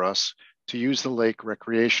cause for us to use the lake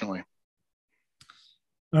recreationally?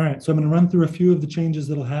 All right, so I'm going to run through a few of the changes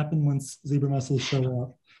that'll happen once zebra mussels show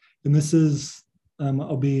up. And this is,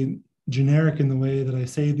 I'll be generic in the way that I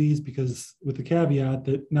say these, because with the caveat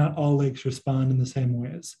that not all lakes respond in the same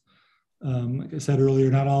ways. Like I said earlier,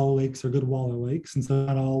 not all lakes are good walleye lakes, and so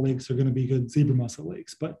not all lakes are going to be good zebra mussel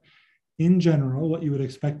lakes. But in general, what you would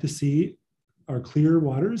expect to see are clear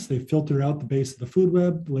waters. They filter out the base of the food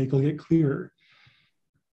web, the lake will get clearer.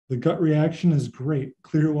 The gut reaction is great,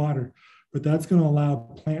 clear water, but that's going to allow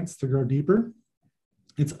plants to grow deeper.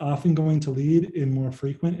 It's often going to lead in more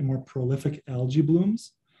frequent and more prolific algae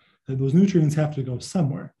blooms. And those nutrients have to go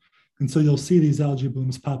somewhere. And so you'll see these algae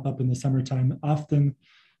blooms pop up in the summertime. Often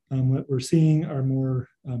what we're seeing are more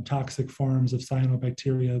toxic forms of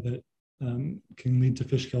cyanobacteria that can lead to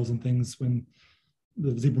fish kills and things when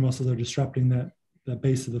the zebra mussels are disrupting that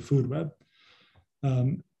base of the food web.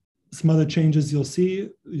 Some other changes you'll see,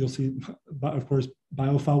 of course,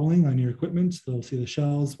 biofouling on your equipment. They'll see the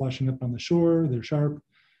shells washing up on the shore, they're sharp.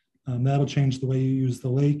 That'll change the way you use the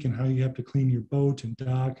lake and how you have to clean your boat and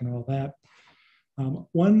dock and all that.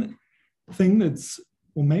 One thing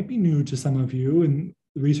might be new to some of you, and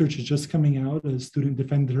the research is just coming out. A student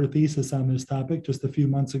defended her thesis on this topic just a few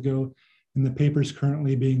months ago, and the paper's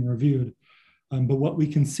currently being reviewed. But what we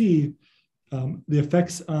can see, the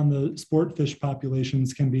effects on the sport fish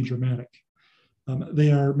populations can be dramatic.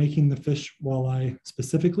 They are making the fish walleye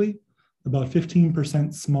specifically about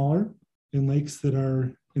 15% smaller in lakes that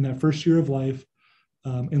are in that first year of life,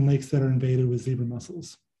 in lakes that are invaded with zebra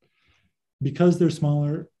mussels. Because they're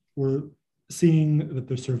smaller, we're seeing that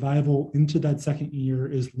their survival into that second year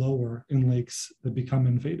is lower in lakes that become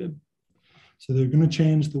invaded. So they're going to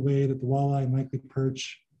change the way that the walleye and likely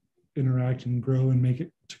perch interact and grow and make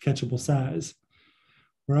it to catchable size.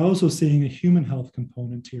 We're also seeing a human health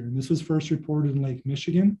component here. And this was first reported in Lake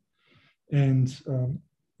Michigan. And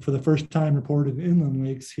for the first time reported in inland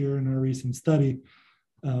lakes here in our recent study,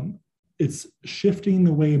 it's shifting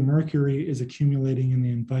the way mercury is accumulating in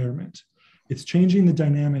the environment. It's changing the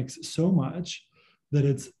dynamics so much that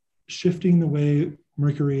it's shifting the way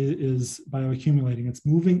mercury is bioaccumulating. It's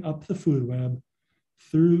moving up the food web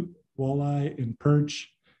through walleye and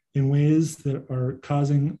perch in ways that are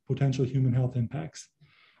causing potential human health impacts.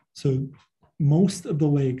 So most of the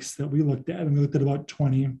lakes that we looked at, and we looked at about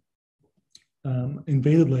 20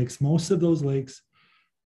 invaded lakes, most of those lakes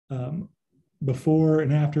before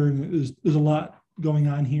and after, and there's a lot going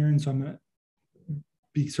on here, and so I'm going to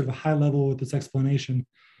be sort of a high level with this explanation.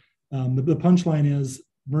 The punchline is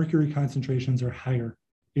mercury concentrations are higher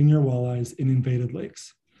in your walleyes in invaded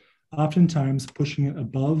lakes, oftentimes pushing it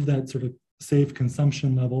above that sort of safe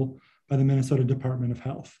consumption level by the Minnesota Department of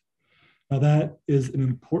Health. Now that is an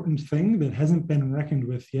important thing that hasn't been reckoned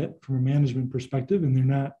with yet from a management perspective, and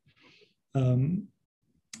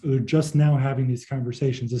they're just now having these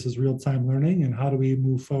conversations. This is real-time learning, and how do we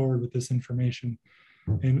move forward with this information?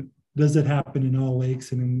 And does it happen in all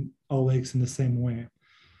lakes and in all lakes in the same way?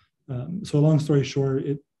 So long story short,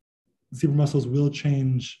 zebra mussels will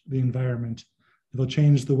change the environment. They'll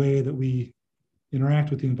change the way that we interact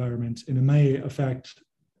with the environment, and it may affect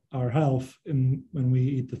our health when we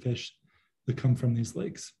eat the fish that come from these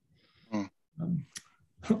lakes.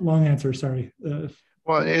 Long answer, sorry.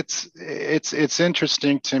 Well, it's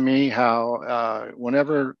interesting to me how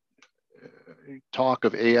whenever talk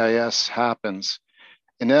of AIS happens,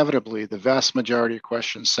 inevitably the vast majority of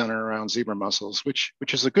questions center around zebra mussels, which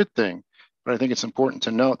is a good thing. But I think it's important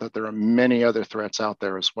to note that there are many other threats out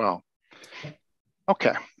there as well.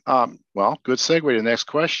 Okay, well, good segue to the next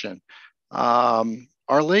question.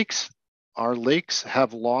 Our lakes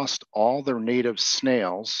have lost all their native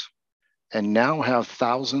snails and now have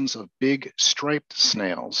thousands of big striped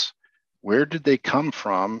snails. Where did they come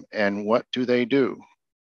from and what do they do?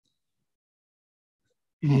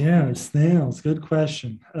 Yeah, snails, good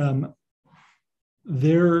question.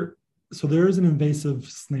 There is an invasive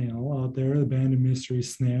snail out there, the abandoned mystery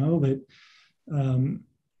snail, that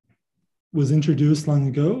was introduced long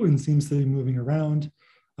ago and seems to be moving around.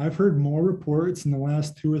 I've heard more reports in the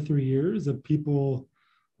last 2 or 3 years of people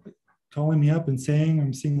calling me up and saying,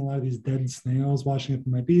 I'm seeing a lot of these dead snails washing up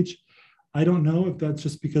on my beach. I don't know if that's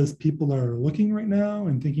just because people are looking right now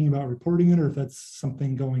and thinking about reporting it, or if that's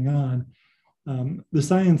something going on. The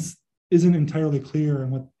science isn't entirely clear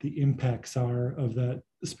on what the impacts are of that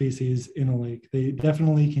species in a lake. They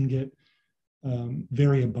definitely can get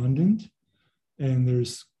very abundant. And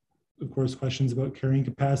there's, of course, questions about carrying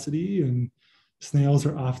capacity, and snails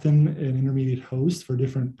are often an intermediate host for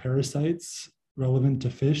different parasites relevant to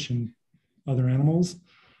fish and other animals.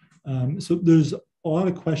 So there's a lot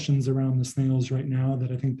of questions around the snails right now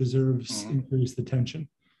that I think deserves increased attention.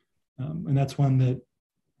 And that's one that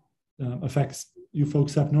affects you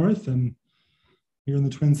folks up north and here in the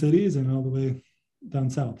Twin Cities and all the way down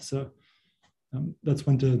south. So that's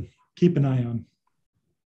one to keep an eye on.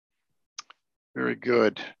 Very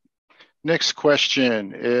good. Next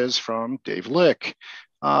question is from Dave Lick.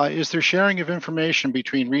 Is there sharing of information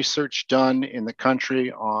between research done in the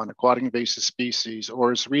country on aquatic invasive species,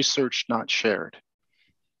 or is research not shared?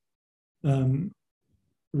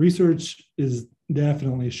 Research is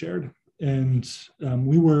definitely shared, and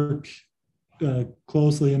we work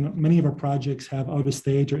closely, and many of our projects have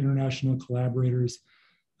out-of-state or international collaborators.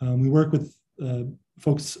 We work with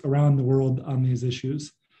folks around the world on these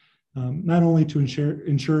issues, not only to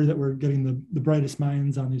ensure that we're getting the brightest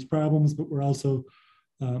minds on these problems, but we're also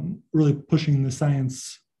really pushing the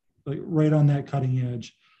science like right on that cutting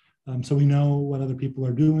edge. So we know what other people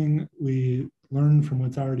are doing, we learn from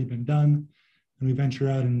what's already been done, and we venture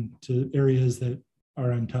out into areas that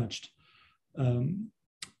are untouched.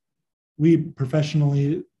 We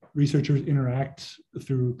professionally, researchers interact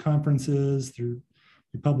through conferences,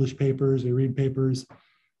 we publish papers, we read papers.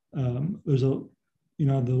 There's the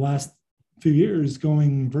last few years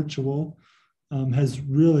going virtual has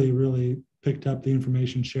really picked up the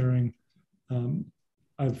information sharing.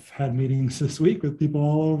 I've had meetings this week with people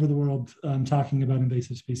all over the world talking about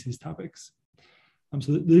invasive species topics.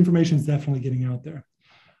 So the information is definitely getting out there.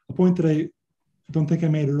 A point that I don't think I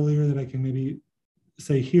made earlier that I can maybe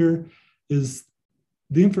say here is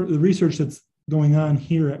the research that's going on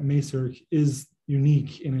here at MAISRC is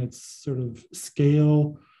unique in its sort of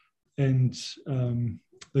scale, and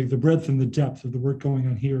like the breadth and the depth of the work going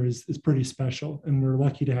on here is pretty special, and we're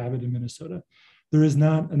lucky to have it in Minnesota. There is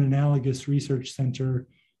not an analogous research center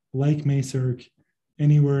like MAISRC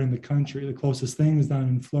anywhere in the country. The closest thing is down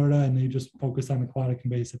in Florida, and they just focus on aquatic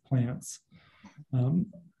invasive plants.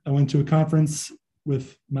 I went to a conference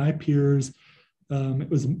with my peers. It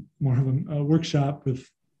was more of a workshop with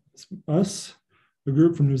us, a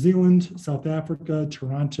group from New Zealand, South Africa,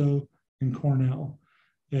 Toronto, and Cornell.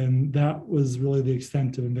 And that was really the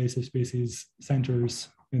extent of invasive species centers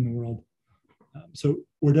in the world. So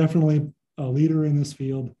we're definitely a leader in this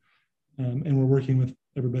field, and we're working with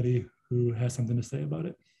everybody who has something to say about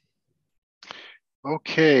it.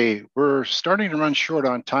 Okay, we're starting to run short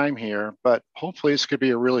on time here, but hopefully this could be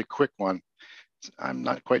a really quick one. I'm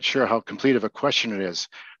not quite sure how complete of a question it is.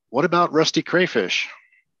 What about rusty crayfish?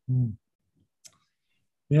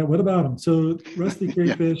 Yeah, what about them? So rusty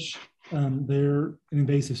crayfish, they're an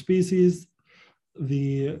invasive species.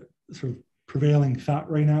 The sort of prevailing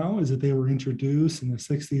thought right now is that they were introduced in the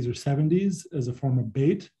 60s or 70s as a form of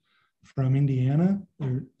bait from Indiana.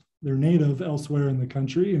 They're native elsewhere in the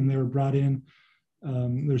country, and they were brought in.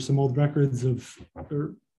 There's some old records of,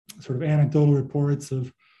 or sort of anecdotal reports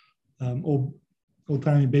of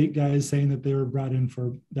old-timey bait guys saying that they were brought in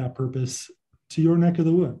for that purpose to your neck of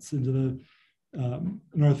the woods, into the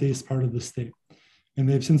northeast part of the state. And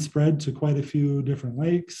they've since spread to quite a few different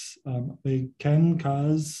lakes. They can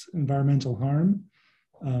cause environmental harm.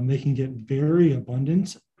 They can get very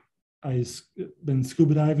abundant. I've been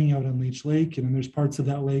scuba diving out on Leech Lake, and there's parts of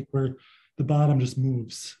that lake where the bottom just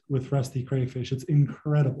moves with rusty crayfish. It's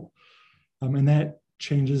incredible. And that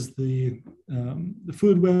changes the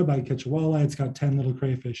food web. I catch a walleye, it's got 10 little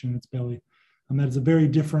crayfish in its belly. That is a very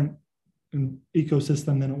different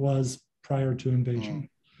ecosystem than it was prior to invasion.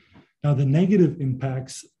 Now, the negative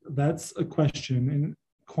impacts, that's a question, and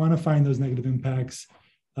quantifying those negative impacts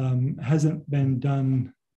hasn't been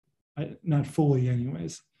done, not fully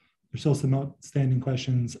anyways. There's still some outstanding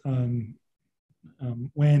questions on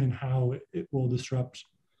when and how it will disrupt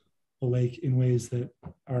the lake in ways that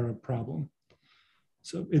are a problem.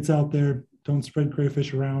 So it's out there. Don't spread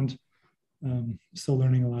crayfish around. Still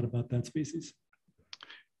learning a lot about that species.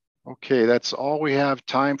 Okay, that's all we have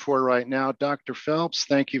time for right now. Dr. Phelps,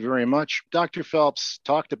 thank you very much. Dr. Phelps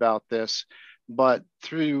talked about this, but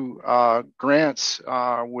through grants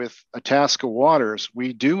with Itasca Waters,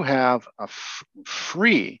 we do have a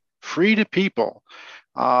free to people,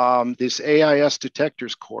 this AIS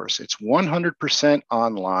detectors course. It's 100%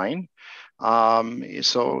 online.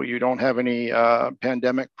 So you don't have any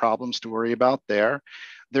pandemic problems to worry about there.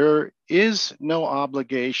 There is no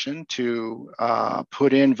obligation to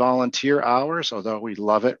put in volunteer hours, although we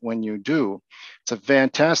love it when you do. It's a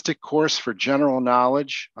fantastic course for general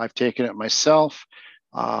knowledge. I've taken it myself.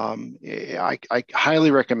 I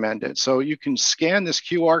highly recommend it. So you can scan this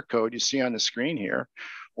QR code you see on the screen here,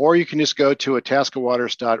 or you can just go to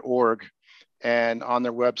itascawaters.org, and on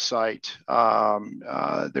their website,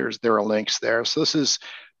 there are links there. So this is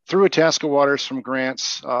through Itasca Waters from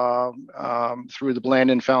grants through the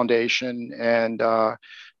Blandin Foundation, and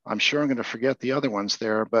I'm sure I'm going to forget the other ones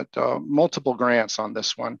there, but multiple grants on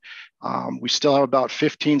this one. We still have about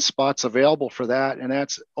 15 spots available for that, and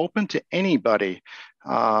that's open to anybody.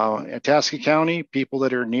 Itasca County, people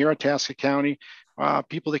that are near Itasca County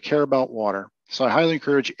people that care about water. So I highly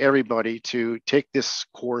encourage everybody to take this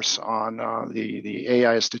course on the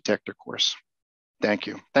AIS detector course. Thank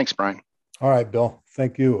you. Thanks, Brian. All right, Bill.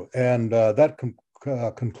 Thank you. And that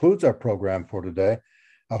concludes our program for today.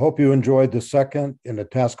 I hope you enjoyed the second in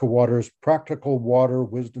Itasca Water's Practical Water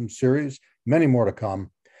Wisdom Series. Many more to come.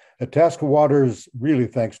 Itasca Waters really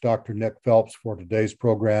thanks Dr. Nick Phelps for today's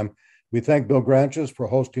program. We thank Bill Granches for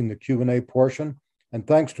hosting the Q&A portion, and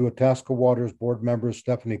thanks to Itasca Waters board members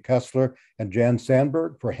Stephanie Kessler and Jan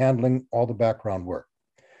Sandberg for handling all the background work.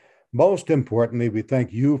 Most importantly, we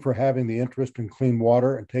thank you for having the interest in clean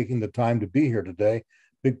water and taking the time to be here today.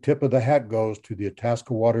 Big tip of the hat goes to the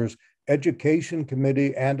Itasca Waters Education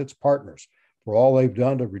Committee and its partners for all they've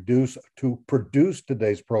done to produce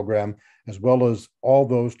today's program, as well as all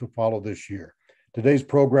those to follow this year. Today's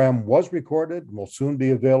program was recorded and will soon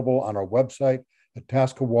be available on our website,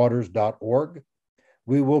 itascawaters.org.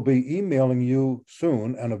 We will be emailing you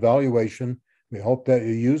soon an evaluation. We hope that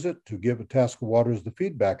you use it to give Itasca Waters the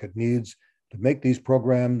feedback it needs to make these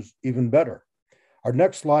programs even better. Our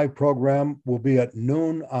next live program will be at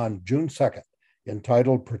noon on June 2nd,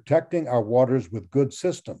 entitled Protecting Our Waters with Good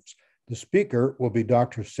Systems. The speaker will be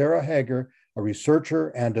Dr. Sarah Hager, a researcher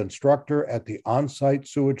and instructor at the On-Site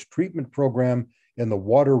Sewage Treatment Program in the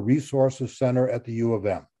Water Resources Center at the U of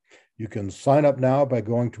M. You can sign up now by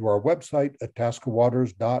going to our website,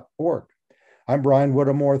 itascawaters.org. I'm Brian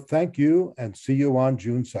Whittemore. Thank you, and see you on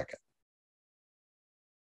June 2nd.